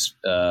friends is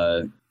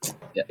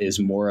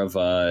more of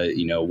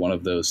one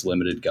of those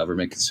limited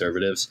government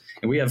conservatives,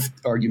 and we have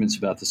arguments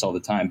about this all the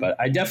time, but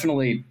I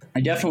definitely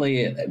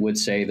would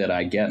say that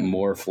I get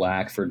more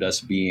flack for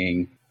just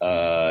being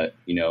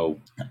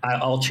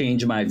I'll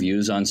change my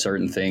views on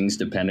certain things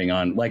depending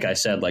on, like I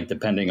said, like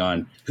depending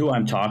on who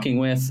I'm talking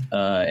with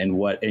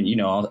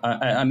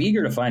I'm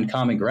eager to find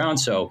common ground.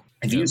 So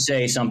if you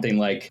say something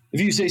like,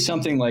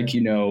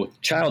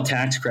 child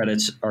tax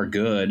credits are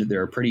good,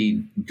 they're a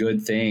pretty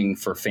good thing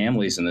for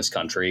families in this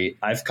country.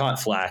 I've caught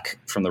flack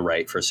from the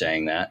right for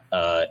saying that.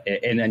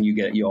 And then you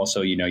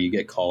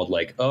get called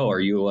like, oh,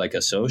 are you like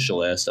a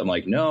socialist? I'm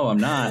like, no, I'm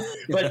not.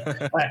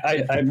 But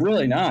I'm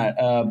really not.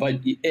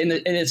 But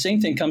the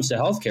same thing comes to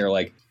healthcare.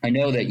 Like, I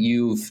know that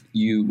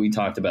we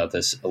talked about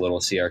this a little,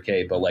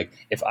 CRK, but like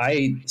if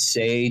I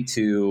say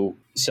to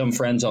some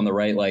friends on the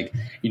right, like,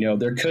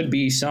 there could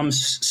be some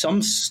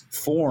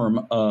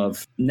form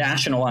of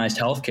nationalized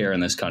healthcare in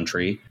this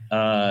country,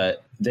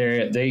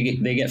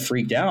 they get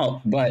freaked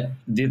out. But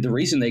the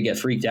reason they get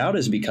freaked out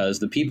is because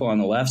the people on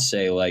the left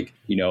say, like,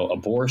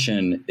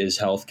 abortion is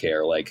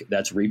healthcare, like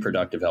that's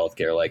reproductive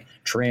healthcare, like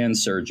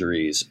trans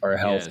surgeries are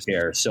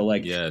healthcare. Yes. So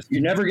like, you're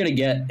never going to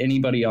get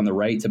anybody on the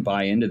right to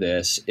buy into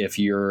this if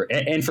you're,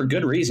 and for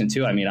good reason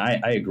too. I mean,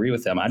 I agree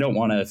with them. I don't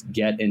want to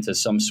get into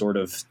some sort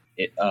of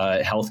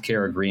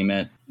healthcare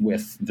agreement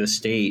with the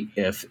state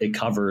if it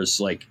covers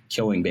like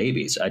killing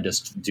babies. I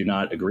just do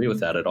not agree with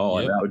that at all.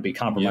 Yep. And that would be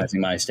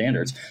compromising my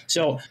standards.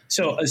 So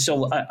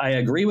I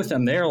agree with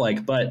them there.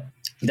 Like, but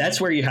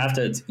that's where you have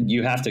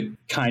to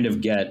kind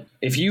of get,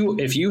 if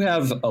you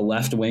have a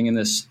left wing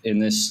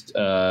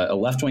a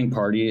left wing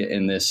party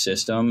in this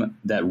system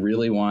that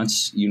really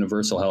wants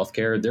universal health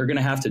care, they're going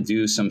to have to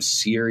do some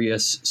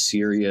serious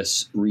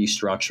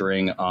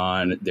restructuring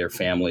on their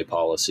family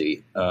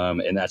policy.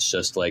 And that's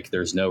just like,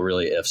 there's no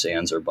really ifs,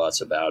 ands, or buts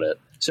about it.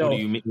 So what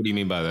do you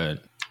mean by that?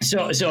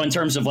 So in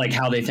terms of like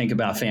how they think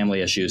about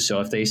family issues.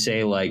 So if they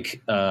say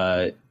like,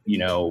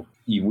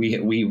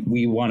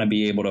 we want to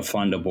be able to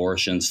fund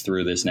abortions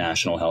through this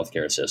national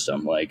healthcare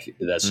system. Like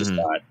that's just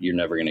not, you're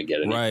never going to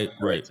get any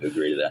right to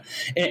agree to that.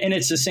 And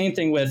it's the same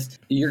thing with,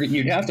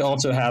 you'd have to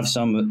also have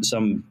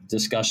some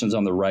discussions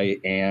on the right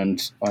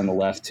and on the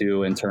left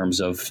too, in terms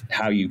of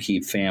how you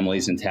keep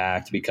families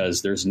intact,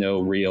 because there's no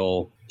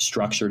real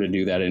structure to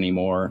do that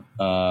anymore.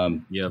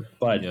 But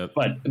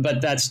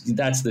that's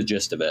the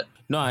gist of it.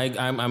 No,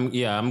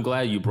 I'm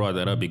glad you brought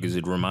that up, because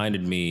it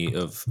reminded me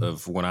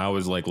of when I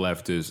was like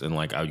leftist, and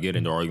like I would get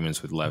into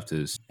arguments with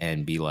leftists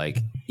and be like,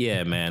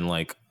 yeah, man,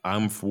 like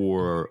I'm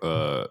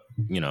for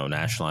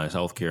nationalized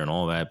healthcare and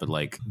all that, but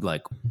like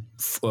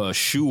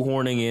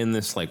shoehorning in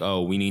this, like,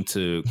 oh, we need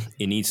to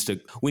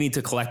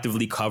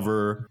collectively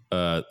cover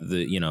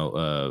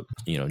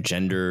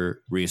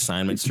gender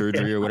reassignment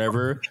surgery or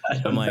whatever.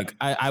 I'm like,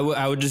 I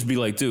would just be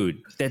like,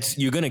 dude,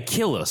 you're gonna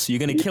kill us.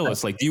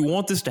 Like, do you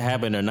want this to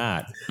happen or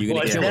not? You're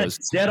gonna kill us.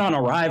 It's dead on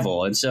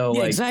arrival, and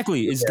so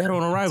exactly, it's dead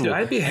on arrival. Dude,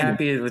 I'd be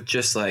happy with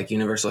just like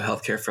universal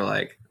healthcare for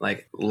like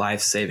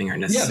life-saving or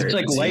necessary. Yeah,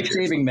 it's like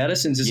life-saving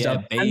medicines and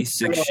stuff.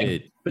 Basic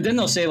shit. But then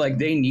they'll say like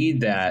they need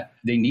that.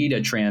 They need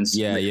a trans.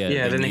 Yeah.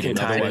 Then they can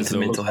tie it into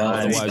mental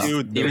health.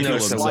 They do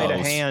sleight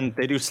of hand.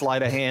 They do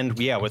sleight of hand.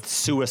 Yeah, with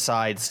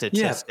suicide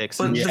statistics.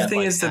 Yeah, but the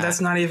thing is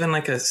that's not even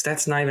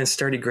that's not even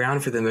sturdy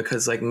ground for them,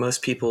 because like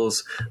most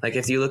people's, like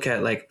if you look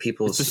at like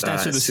people's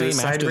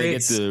suicide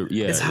rates,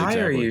 it's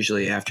higher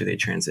usually after they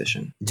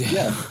transition.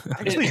 Yeah,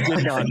 I actually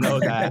did not know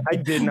that. I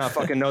did not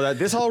fucking know that.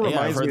 This all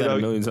reminds me though.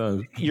 A million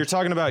times. You're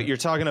talking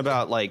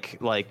about like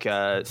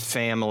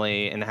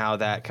family and how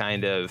that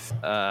kind of.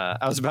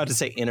 I was about to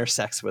say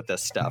intersects with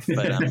this stuff,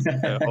 but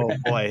oh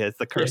boy, it's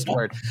the cursed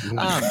word.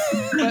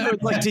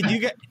 But, like,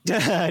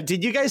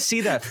 did you guys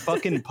see that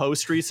fucking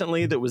post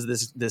recently? That was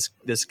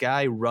this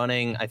guy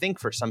running, I think,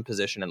 for some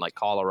position in like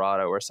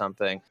Colorado or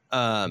something.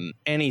 And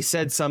he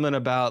said something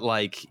about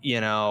like,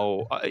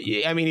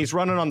 I mean, he's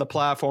running on the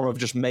platform of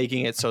just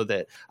making it so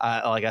that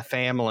like a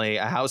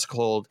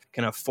household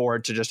can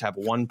afford to just have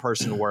one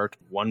person work,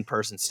 one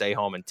person stay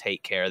home and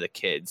take care of the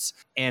kids.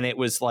 And it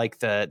was like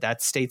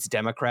that state's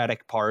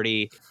Democratic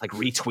Party like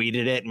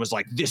retweeted it and was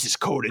like, this is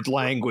coded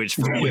language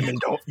for women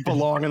don't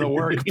belong in the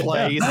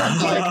workplace.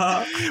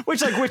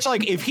 Which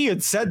if he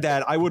had said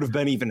that, I would have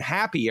been even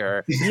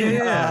happier.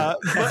 Yeah.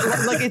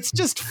 But like, it's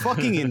just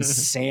fucking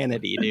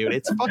insanity, dude.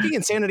 It's fucking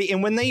insanity.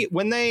 And when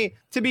they,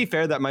 to be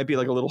fair, that might be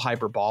like a little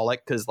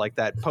hyperbolic, because like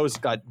that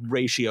post got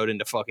ratioed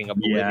into fucking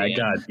oblivion.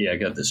 It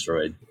got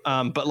destroyed.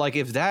 But like,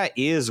 if that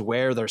is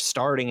where they're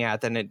starting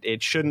at, then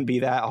it shouldn't be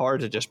that hard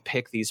to just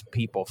pick these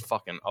people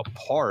fucking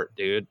apart,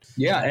 dude.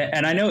 Yeah,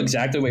 and I know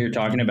exactly what you're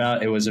talking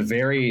about. It was a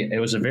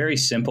very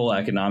simple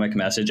economic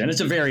message, and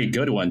it's a very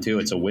good one too.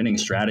 It's a winning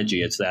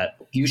strategy. It's that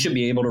you should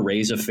be able to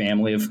raise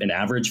an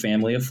average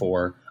family of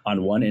 4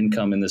 on one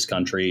income in this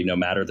country, no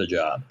matter the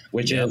job,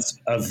 which is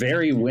a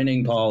very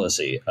winning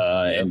policy,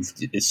 and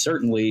it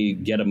certainly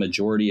get a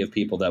majority of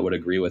people that would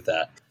agree with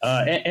that.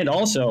 And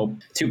also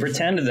to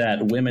pretend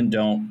that women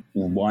don't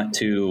want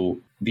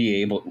to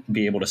be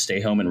able to stay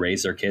home and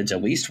raise their kids,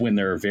 at least when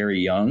they're very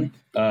young,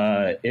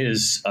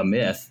 is a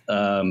myth.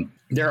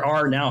 There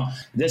are now.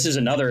 This is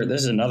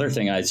another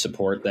thing I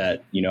support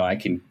that I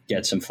can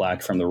get some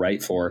flack from the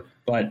right for.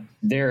 but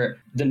the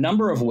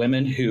number of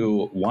women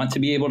who want to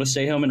be able to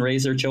stay home and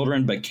raise their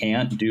children but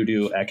can't due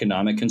to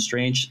economic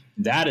constraints,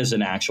 that is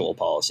an actual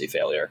policy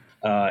failure.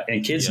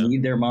 And kids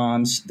need their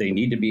moms. They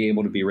need to be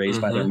able to be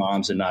raised by their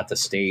moms and not the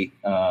state,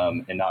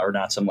 and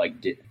not some like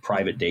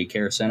private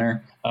daycare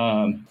center.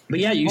 But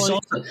yeah, you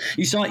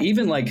saw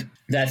even like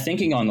that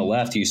thinking on the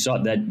left. You saw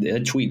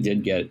that tweet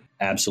did get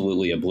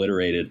absolutely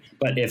obliterated.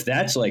 But if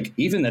that's like,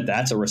 even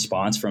that's a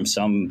response from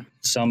some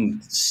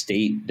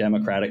state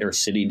Democratic or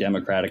city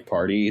Democratic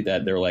Party,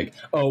 that they're like,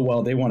 oh,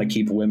 well, they want to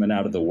keep women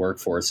out of the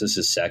workforce. This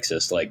is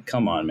sexist. Like,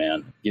 come on,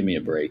 man, give me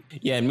a break.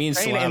 Yeah, it means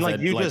and like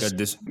you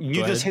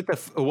just hit the.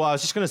 Well, I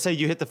was just gonna say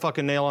you hit the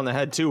fucking nail on the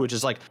head too, which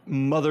is like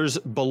mothers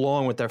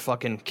belong with their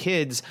fucking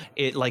kids.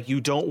 It like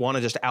you don't want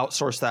to just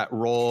outsource that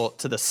role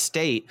to the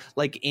state.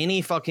 Like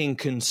any fucking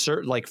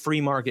like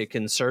free market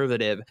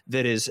conservative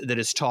that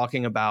is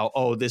talking about,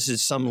 oh, this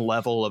is some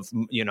level of,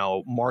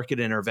 market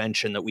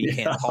intervention that we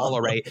can't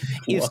tolerate,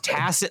 is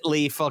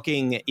tacitly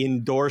fucking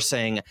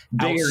endorsing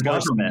bigger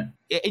government.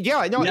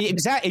 Yeah, no,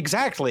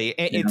 exactly.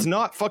 It's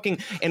not fucking,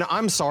 and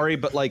I'm sorry,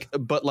 but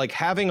like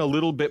having a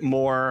little bit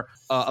more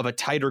of a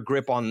tighter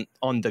grip on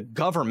the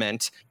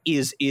government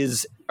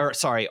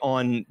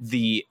on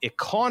the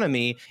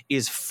economy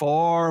is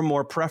far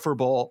more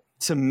preferable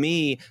to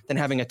me than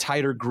having a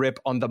tighter grip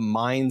on the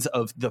minds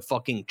of the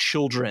fucking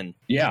children.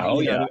 Yeah. Oh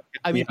yeah.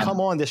 I mean,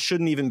 come on, this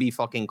shouldn't even be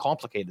fucking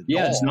complicated.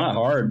 Yeah, it's not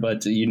hard,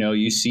 but you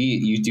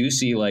do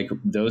see like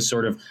those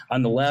sort of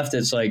on the left.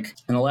 It's like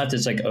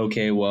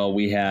okay, well,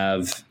 we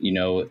have,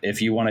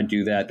 if you want to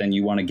do that, then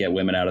you want to get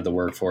women out of the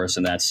workforce,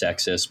 and that's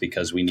sexist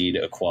because we need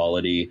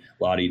equality,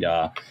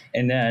 la-di-da.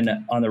 And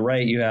then on the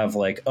right, you have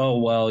like, oh,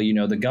 well,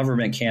 the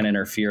government can't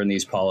interfere in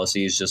these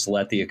policies. Just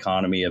let the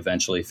economy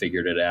eventually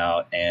figure it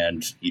out.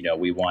 And, there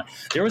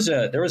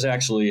was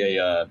actually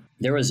a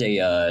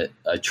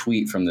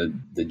tweet from the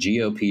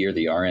GOP or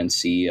the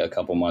RNC a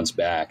couple months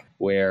back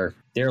where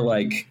they're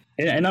like,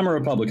 and I'm a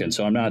Republican,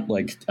 so I'm not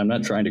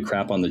trying to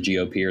crap on the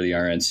GOP or the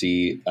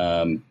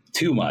RNC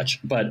too much,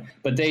 but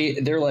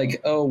they're like,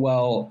 oh,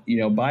 well,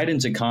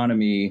 Biden's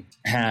economy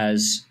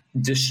has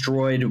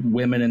destroyed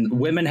women, and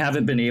women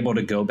haven't been able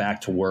to go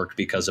back to work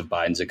because of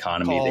Biden's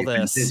economy.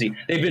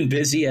 They've been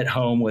busy at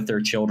home with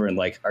their children.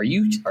 Like, are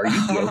you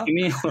joking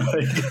me?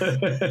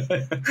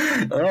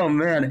 Oh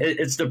man,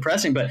 it's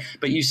depressing. But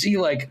you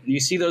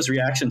see those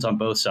reactions on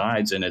both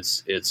sides, and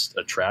it's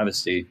a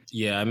travesty.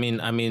 Yeah, I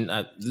mean,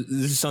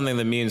 this is something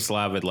that me and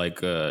Slav had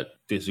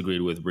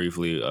disagreed with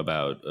briefly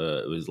about.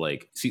 It was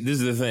like, see, this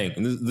is the thing.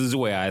 This is the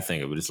way I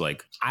think of it. It's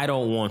like, I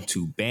don't want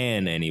to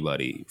ban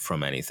anybody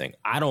from anything.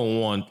 I don't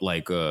want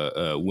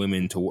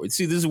women to work.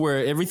 See, this is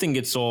where everything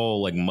gets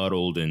all like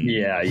muddled and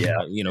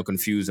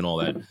confused and all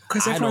that.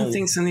 Because everyone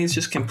thinks in these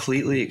just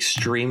completely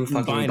extreme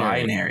fucking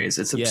binaries.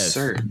 It's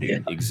absurd. Yeah,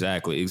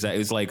 exactly.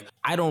 It's like,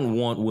 I don't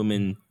want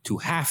women to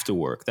have to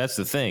work. That's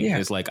the thing. Yeah.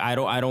 It's like, I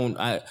don't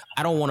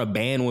want to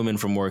ban women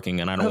from working,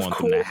 and I don't want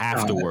them to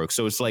have to work.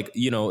 So it's like,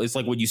 it's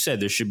like what you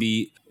said. There should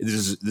be,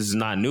 this is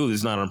not new. This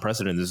is not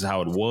unprecedented. This is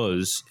how it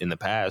was in the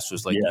past. It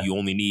was like, you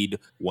only need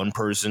one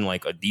person,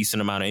 like a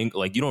decent amount of income.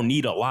 Like, you don't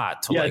need a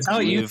lot to that's how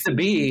it used to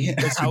be.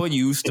 That's how it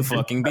used to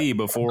fucking be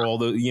before all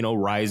the,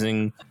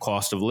 rising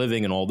cost of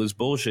living and all this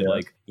bullshit.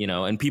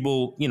 Yeah. And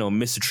people,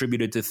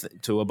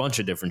 misattributed to a bunch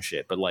of different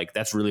shit. But like,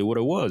 that's really what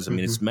it was. I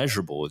mean, it's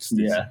measurable. It's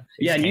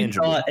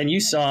tangible. And you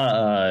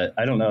saw,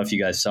 I don't know if you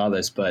guys saw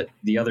this, but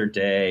the other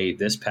day,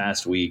 this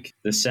past week,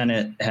 the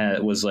Senate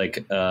was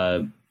like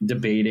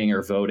debating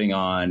or voting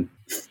on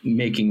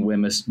making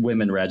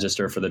women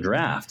register for the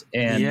draft.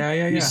 And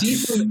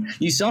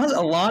you saw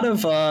a lot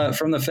of,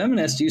 from the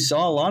feminists, you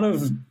saw a lot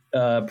of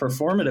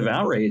performative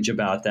outrage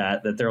about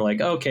that they're like,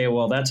 okay,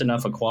 well, that's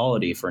enough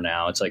equality for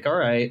now. It's like, all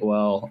right,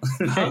 well,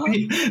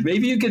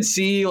 maybe you could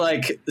see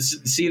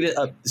it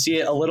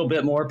a little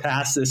bit more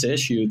past this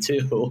issue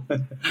too.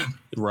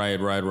 Right.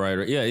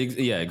 Yeah,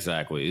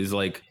 exactly. It's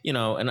like,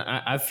 and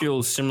I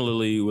feel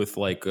similarly with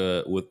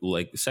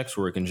sex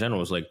work in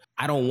general. It's like,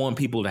 I don't want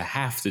people to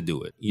have to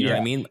do it. You know what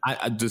I mean?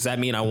 Does that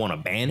mean I want to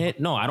ban it?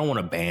 No, I don't want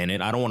to ban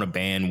it. I don't want to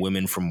ban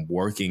women from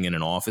working in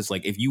an office.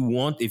 Like, if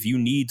you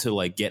need to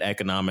like get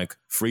economic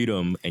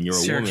freedom and you're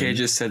a woman. K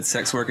just said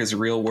sex work is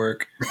real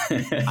work.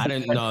 I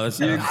didn't know.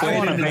 I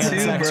want to ban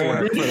sex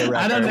work.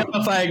 I don't know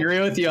if I agree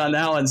with you on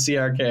that one,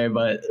 CRK,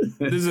 but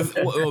this is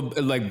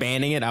like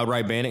banning it,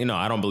 outright banning it. No,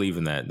 I don't believe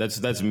in that.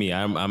 That's me.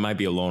 I might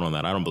be alone on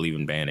that. I don't believe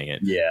in banning it.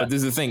 Yeah. But this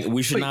is the thing.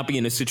 We should not be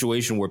in a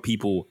situation where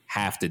people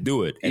have to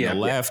do it. And the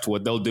left,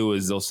 what they'll do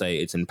is they'll say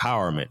it's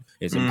empowerment.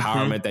 It's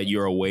empowerment that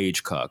you're a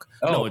wage cuck.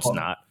 No, it's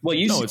not. Well,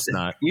 it's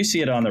not. You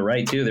see it on the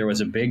right too. There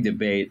was a big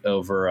debate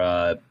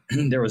over.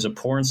 There was a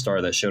porn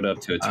star that showed up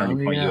to a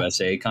Turning Point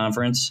USA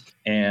conference,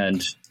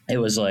 and it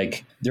was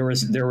like there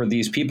were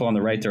these people on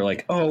the right. They're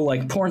like, oh,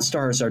 like porn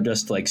stars are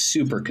just like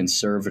super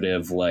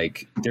conservative.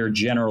 Like they're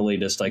generally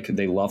just like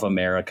they love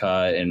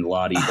America and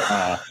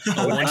la-di-da.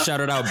 One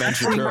shouted out Ben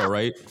Shapiro,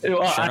 right?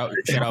 Shout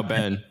out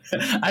Ben.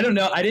 I don't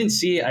know. I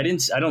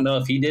don't know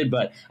if he did,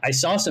 but I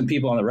saw some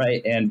people on the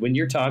right. And when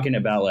you're talking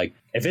about like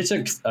if it's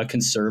a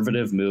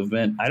conservative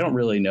movement, I don't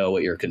really know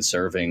what you're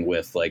conserving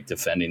with, like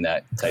defending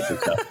that type of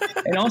stuff.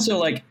 And also,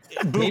 like,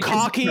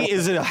 bukkake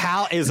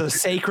is a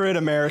sacred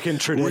American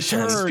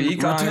tradition.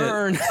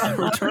 Return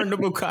to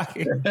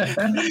bukkake.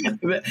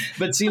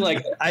 but see,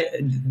 like,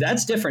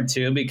 that's different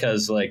too,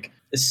 because like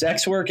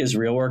sex work as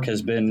real work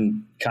has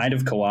been kind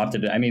of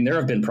co-opted. I mean, there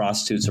have been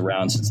prostitutes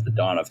around since the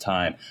dawn of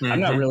time. Mm-hmm.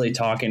 I'm not really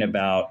talking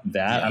about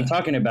that. Yeah. I'm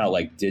talking about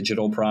like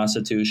digital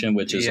prostitution,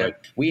 which is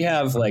like, we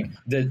have like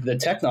the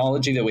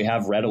technology that we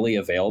have readily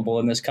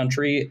available in this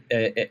country.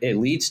 It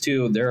leads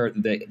to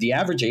the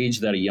average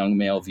age that a young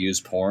male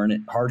views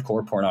porn,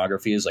 hardcore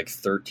pornography, is like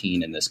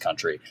 13 in this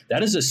country.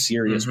 That is a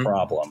serious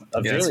problem,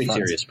 very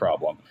serious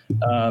problem.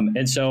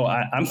 And so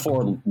I'm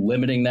for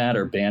limiting that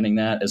or banning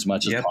that as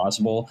much as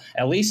possible,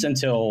 at least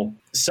until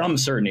some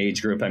certain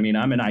age group. I mean,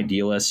 I'm an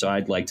idealist, so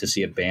I'd like to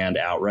see it banned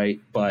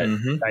outright, but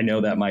I know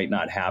that might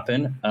not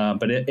happen.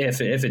 But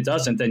if it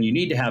doesn't, then you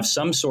need to have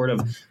some sort of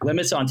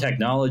limits on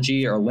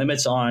technology or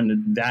limits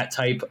on that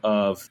type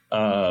of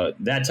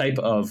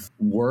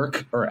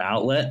work or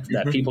outlet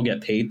that people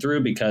get paid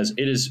through, because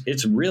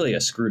it's really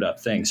a screwed up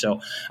thing. So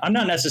I'm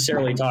not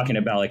necessarily talking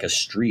about like a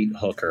street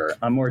hooker.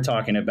 I'm more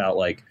talking about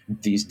like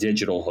these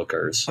digital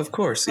hookers. Of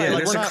course. Yeah.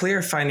 Like, there's a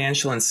clear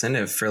financial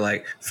incentive for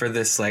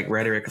this like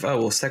rhetoric of, oh,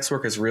 well, sex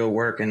work is real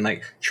work, and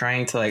like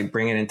trying to like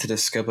bring it into the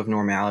scope of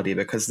normality,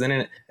 because then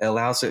it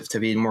allows it to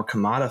be more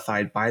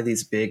commodified by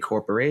these big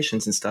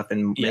corporations and stuff,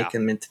 and make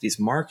them into these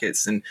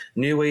markets and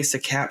new ways to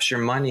capture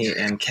money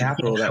and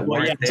capital that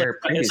weren't there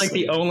previously. It's like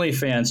the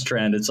OnlyFans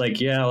trend. It's like,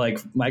 like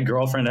my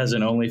girlfriend has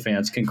an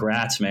OnlyFans.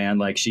 Congrats, man.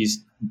 Like,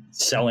 she's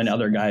selling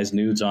other guys'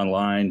 nudes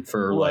online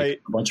for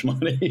like a bunch of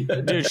money.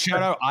 Dude,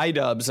 shout out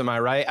iDubbbz, am I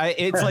right?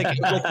 It's like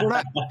we're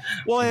not,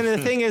 well, and the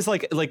thing is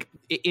like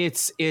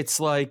it's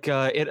like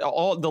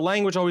the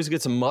language always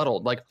gets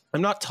muddled. Like,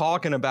 I'm not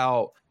talking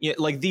about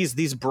like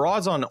these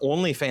broads on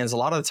OnlyFans a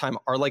lot of the time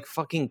are like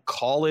fucking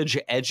college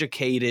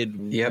educated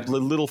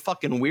little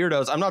fucking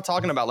weirdos. I'm not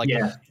talking about like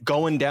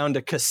going down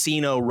to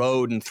Casino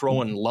Road and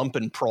throwing lump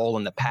and prole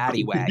in the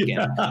paddy wagon. You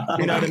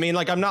know what I mean?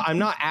 Like, I'm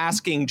not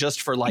asking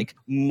just for like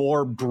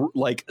more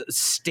like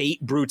state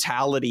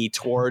brutality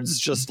towards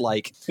just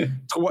like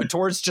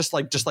towards just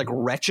like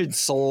wretched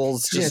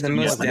souls just the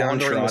most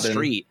wandering the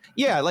street.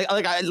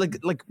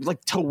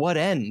 Like to what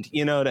end?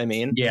 You know what I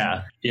mean?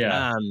 Yeah.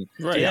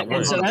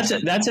 And so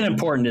that's an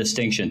important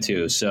distinction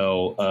too.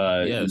 So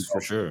yes,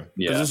 for sure.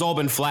 Because it's all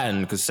been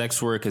flattened. Because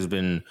sex work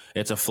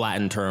it's a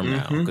flattened term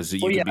now. Because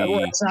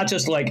it's not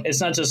just like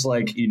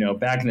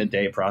back in the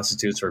day,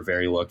 prostitutes were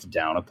very looked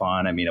down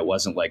upon. I mean, it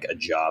wasn't like a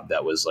job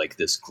that was like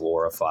this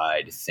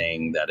glorified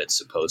thing that it's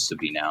supposed to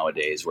be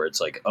nowadays, where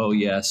it's like, oh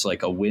yes,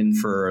 like a win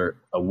for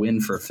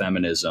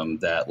feminism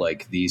that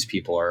like these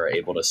people are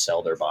able to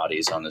sell their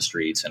bodies on the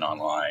streets and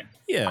online.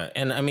 Yeah,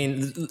 and I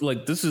mean,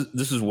 like this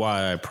is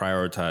why I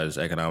prioritize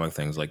economic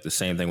things. Like the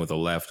same thing with the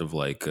left of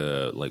like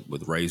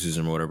with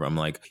racism or whatever. I'm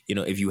like,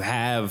 if you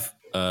have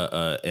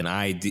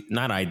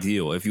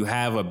if you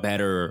have a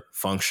better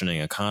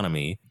functioning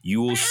economy,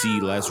 you will see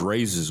less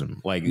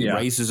racism. Like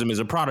racism is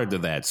a product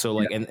of that. So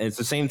like, and it's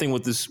the same thing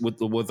with this,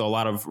 with a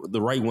lot of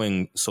the right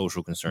wing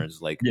social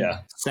concerns, like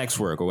sex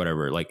work or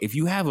whatever. Like, if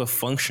you have a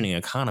functioning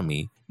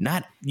economy,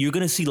 you're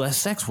going to see less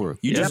sex work.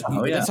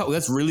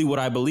 That's really what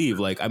I believe.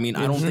 Like, I mean,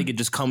 I don't think it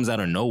just comes out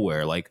of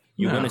nowhere. Like,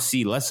 you're going to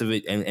see less of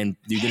it, and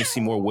you're going to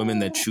see more women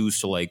that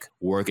choose to like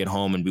work at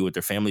home and be with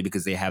their family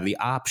because they have the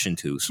option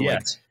to. So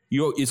like,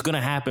 it's going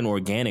to happen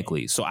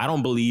organically. So I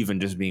don't believe in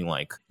just being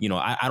like,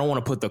 I don't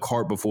want to put the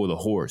cart before the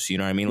horse. You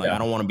know what I mean? Like, I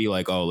don't want to be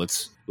like, oh,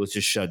 let's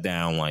just shut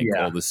down like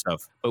all this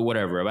stuff. But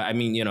whatever. But I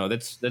mean,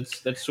 that's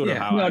sort of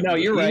how. No,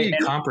 you're right. Need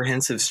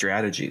comprehensive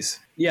strategies.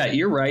 Yeah,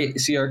 you're right,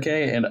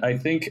 CRK. And I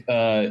think,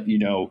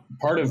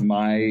 part of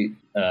my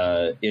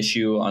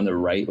issue on the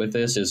right with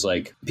this is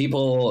like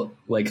people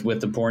like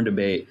with the porn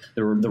debate,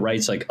 the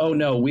right's like, oh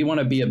no, we want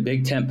to be a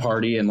big tent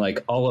party and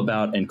like all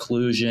about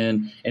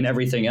inclusion and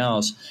everything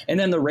else. And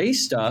then the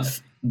race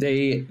stuff,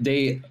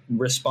 they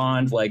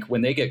respond like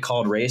when they get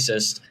called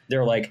racist,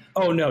 they're like,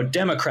 oh no,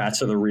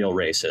 Democrats are the real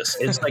racists.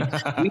 It's like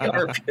we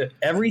are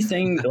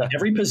everything,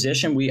 every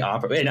position we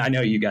operate. And I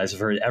know you guys have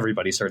heard,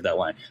 everybody's heard that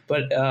line,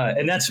 but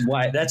and that's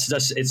why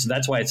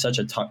it's such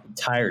a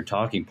tired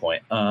talking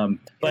point.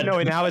 But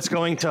no, now it's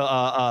going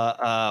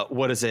to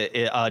what is it?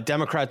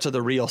 Democrats are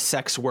the real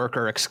sex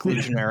worker,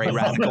 exclusionary,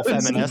 radical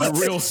feminists, the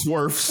real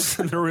swerfs,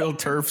 the real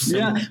turfs.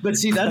 Yeah, but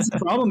see, that's the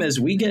problem is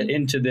we get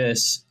into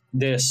this.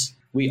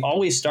 We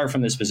always start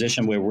from this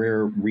position where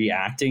we're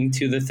reacting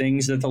to the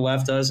things that the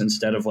left does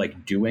instead of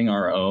like doing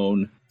our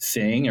own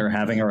thing or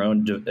having our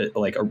own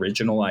like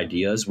original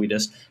ideas.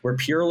 We're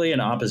purely an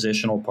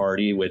oppositional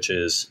party, which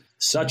is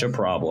such a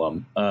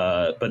problem.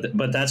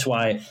 But that's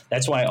why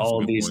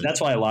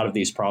a lot of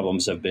these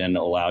problems have been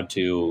allowed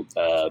to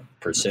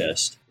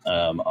persist.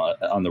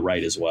 on the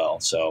right as well.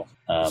 So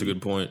that's a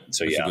good point.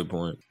 So that's yeah, a good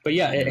point. But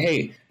yeah,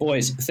 hey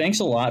boys, thanks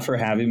a lot for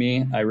having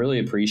me. I really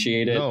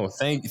appreciate it. No,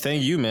 thank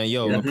you, man.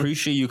 Yo,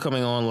 appreciate you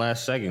coming on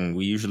last second.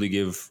 We usually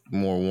give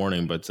more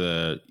warning, but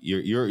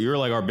you're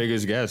like our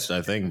biggest guest,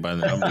 I think, by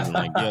the numbers.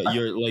 Like, yeah,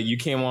 you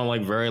came on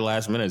like very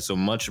last minute, so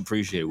much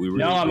appreciated. We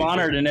really I'm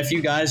honored. And if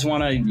you guys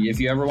if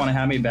you ever want to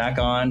have me back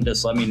on,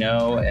 just let me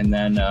know. And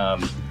then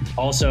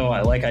also,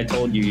 like I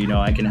told you,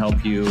 I can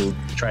help you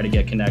try to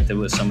get connected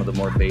with some of the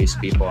more base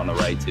people on the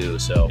right too.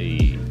 So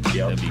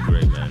that'd be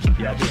great, man.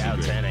 Yeah, that'd be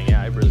outstanding.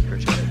 Yeah, I really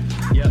appreciate it.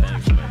 Yeah,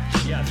 thanks, man.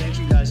 Yeah, thank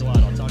you guys a lot.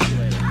 I'll talk to you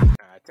later. All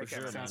right, take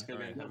care. Sure, Sounds man.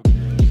 good, man.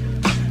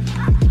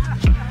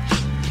 All right.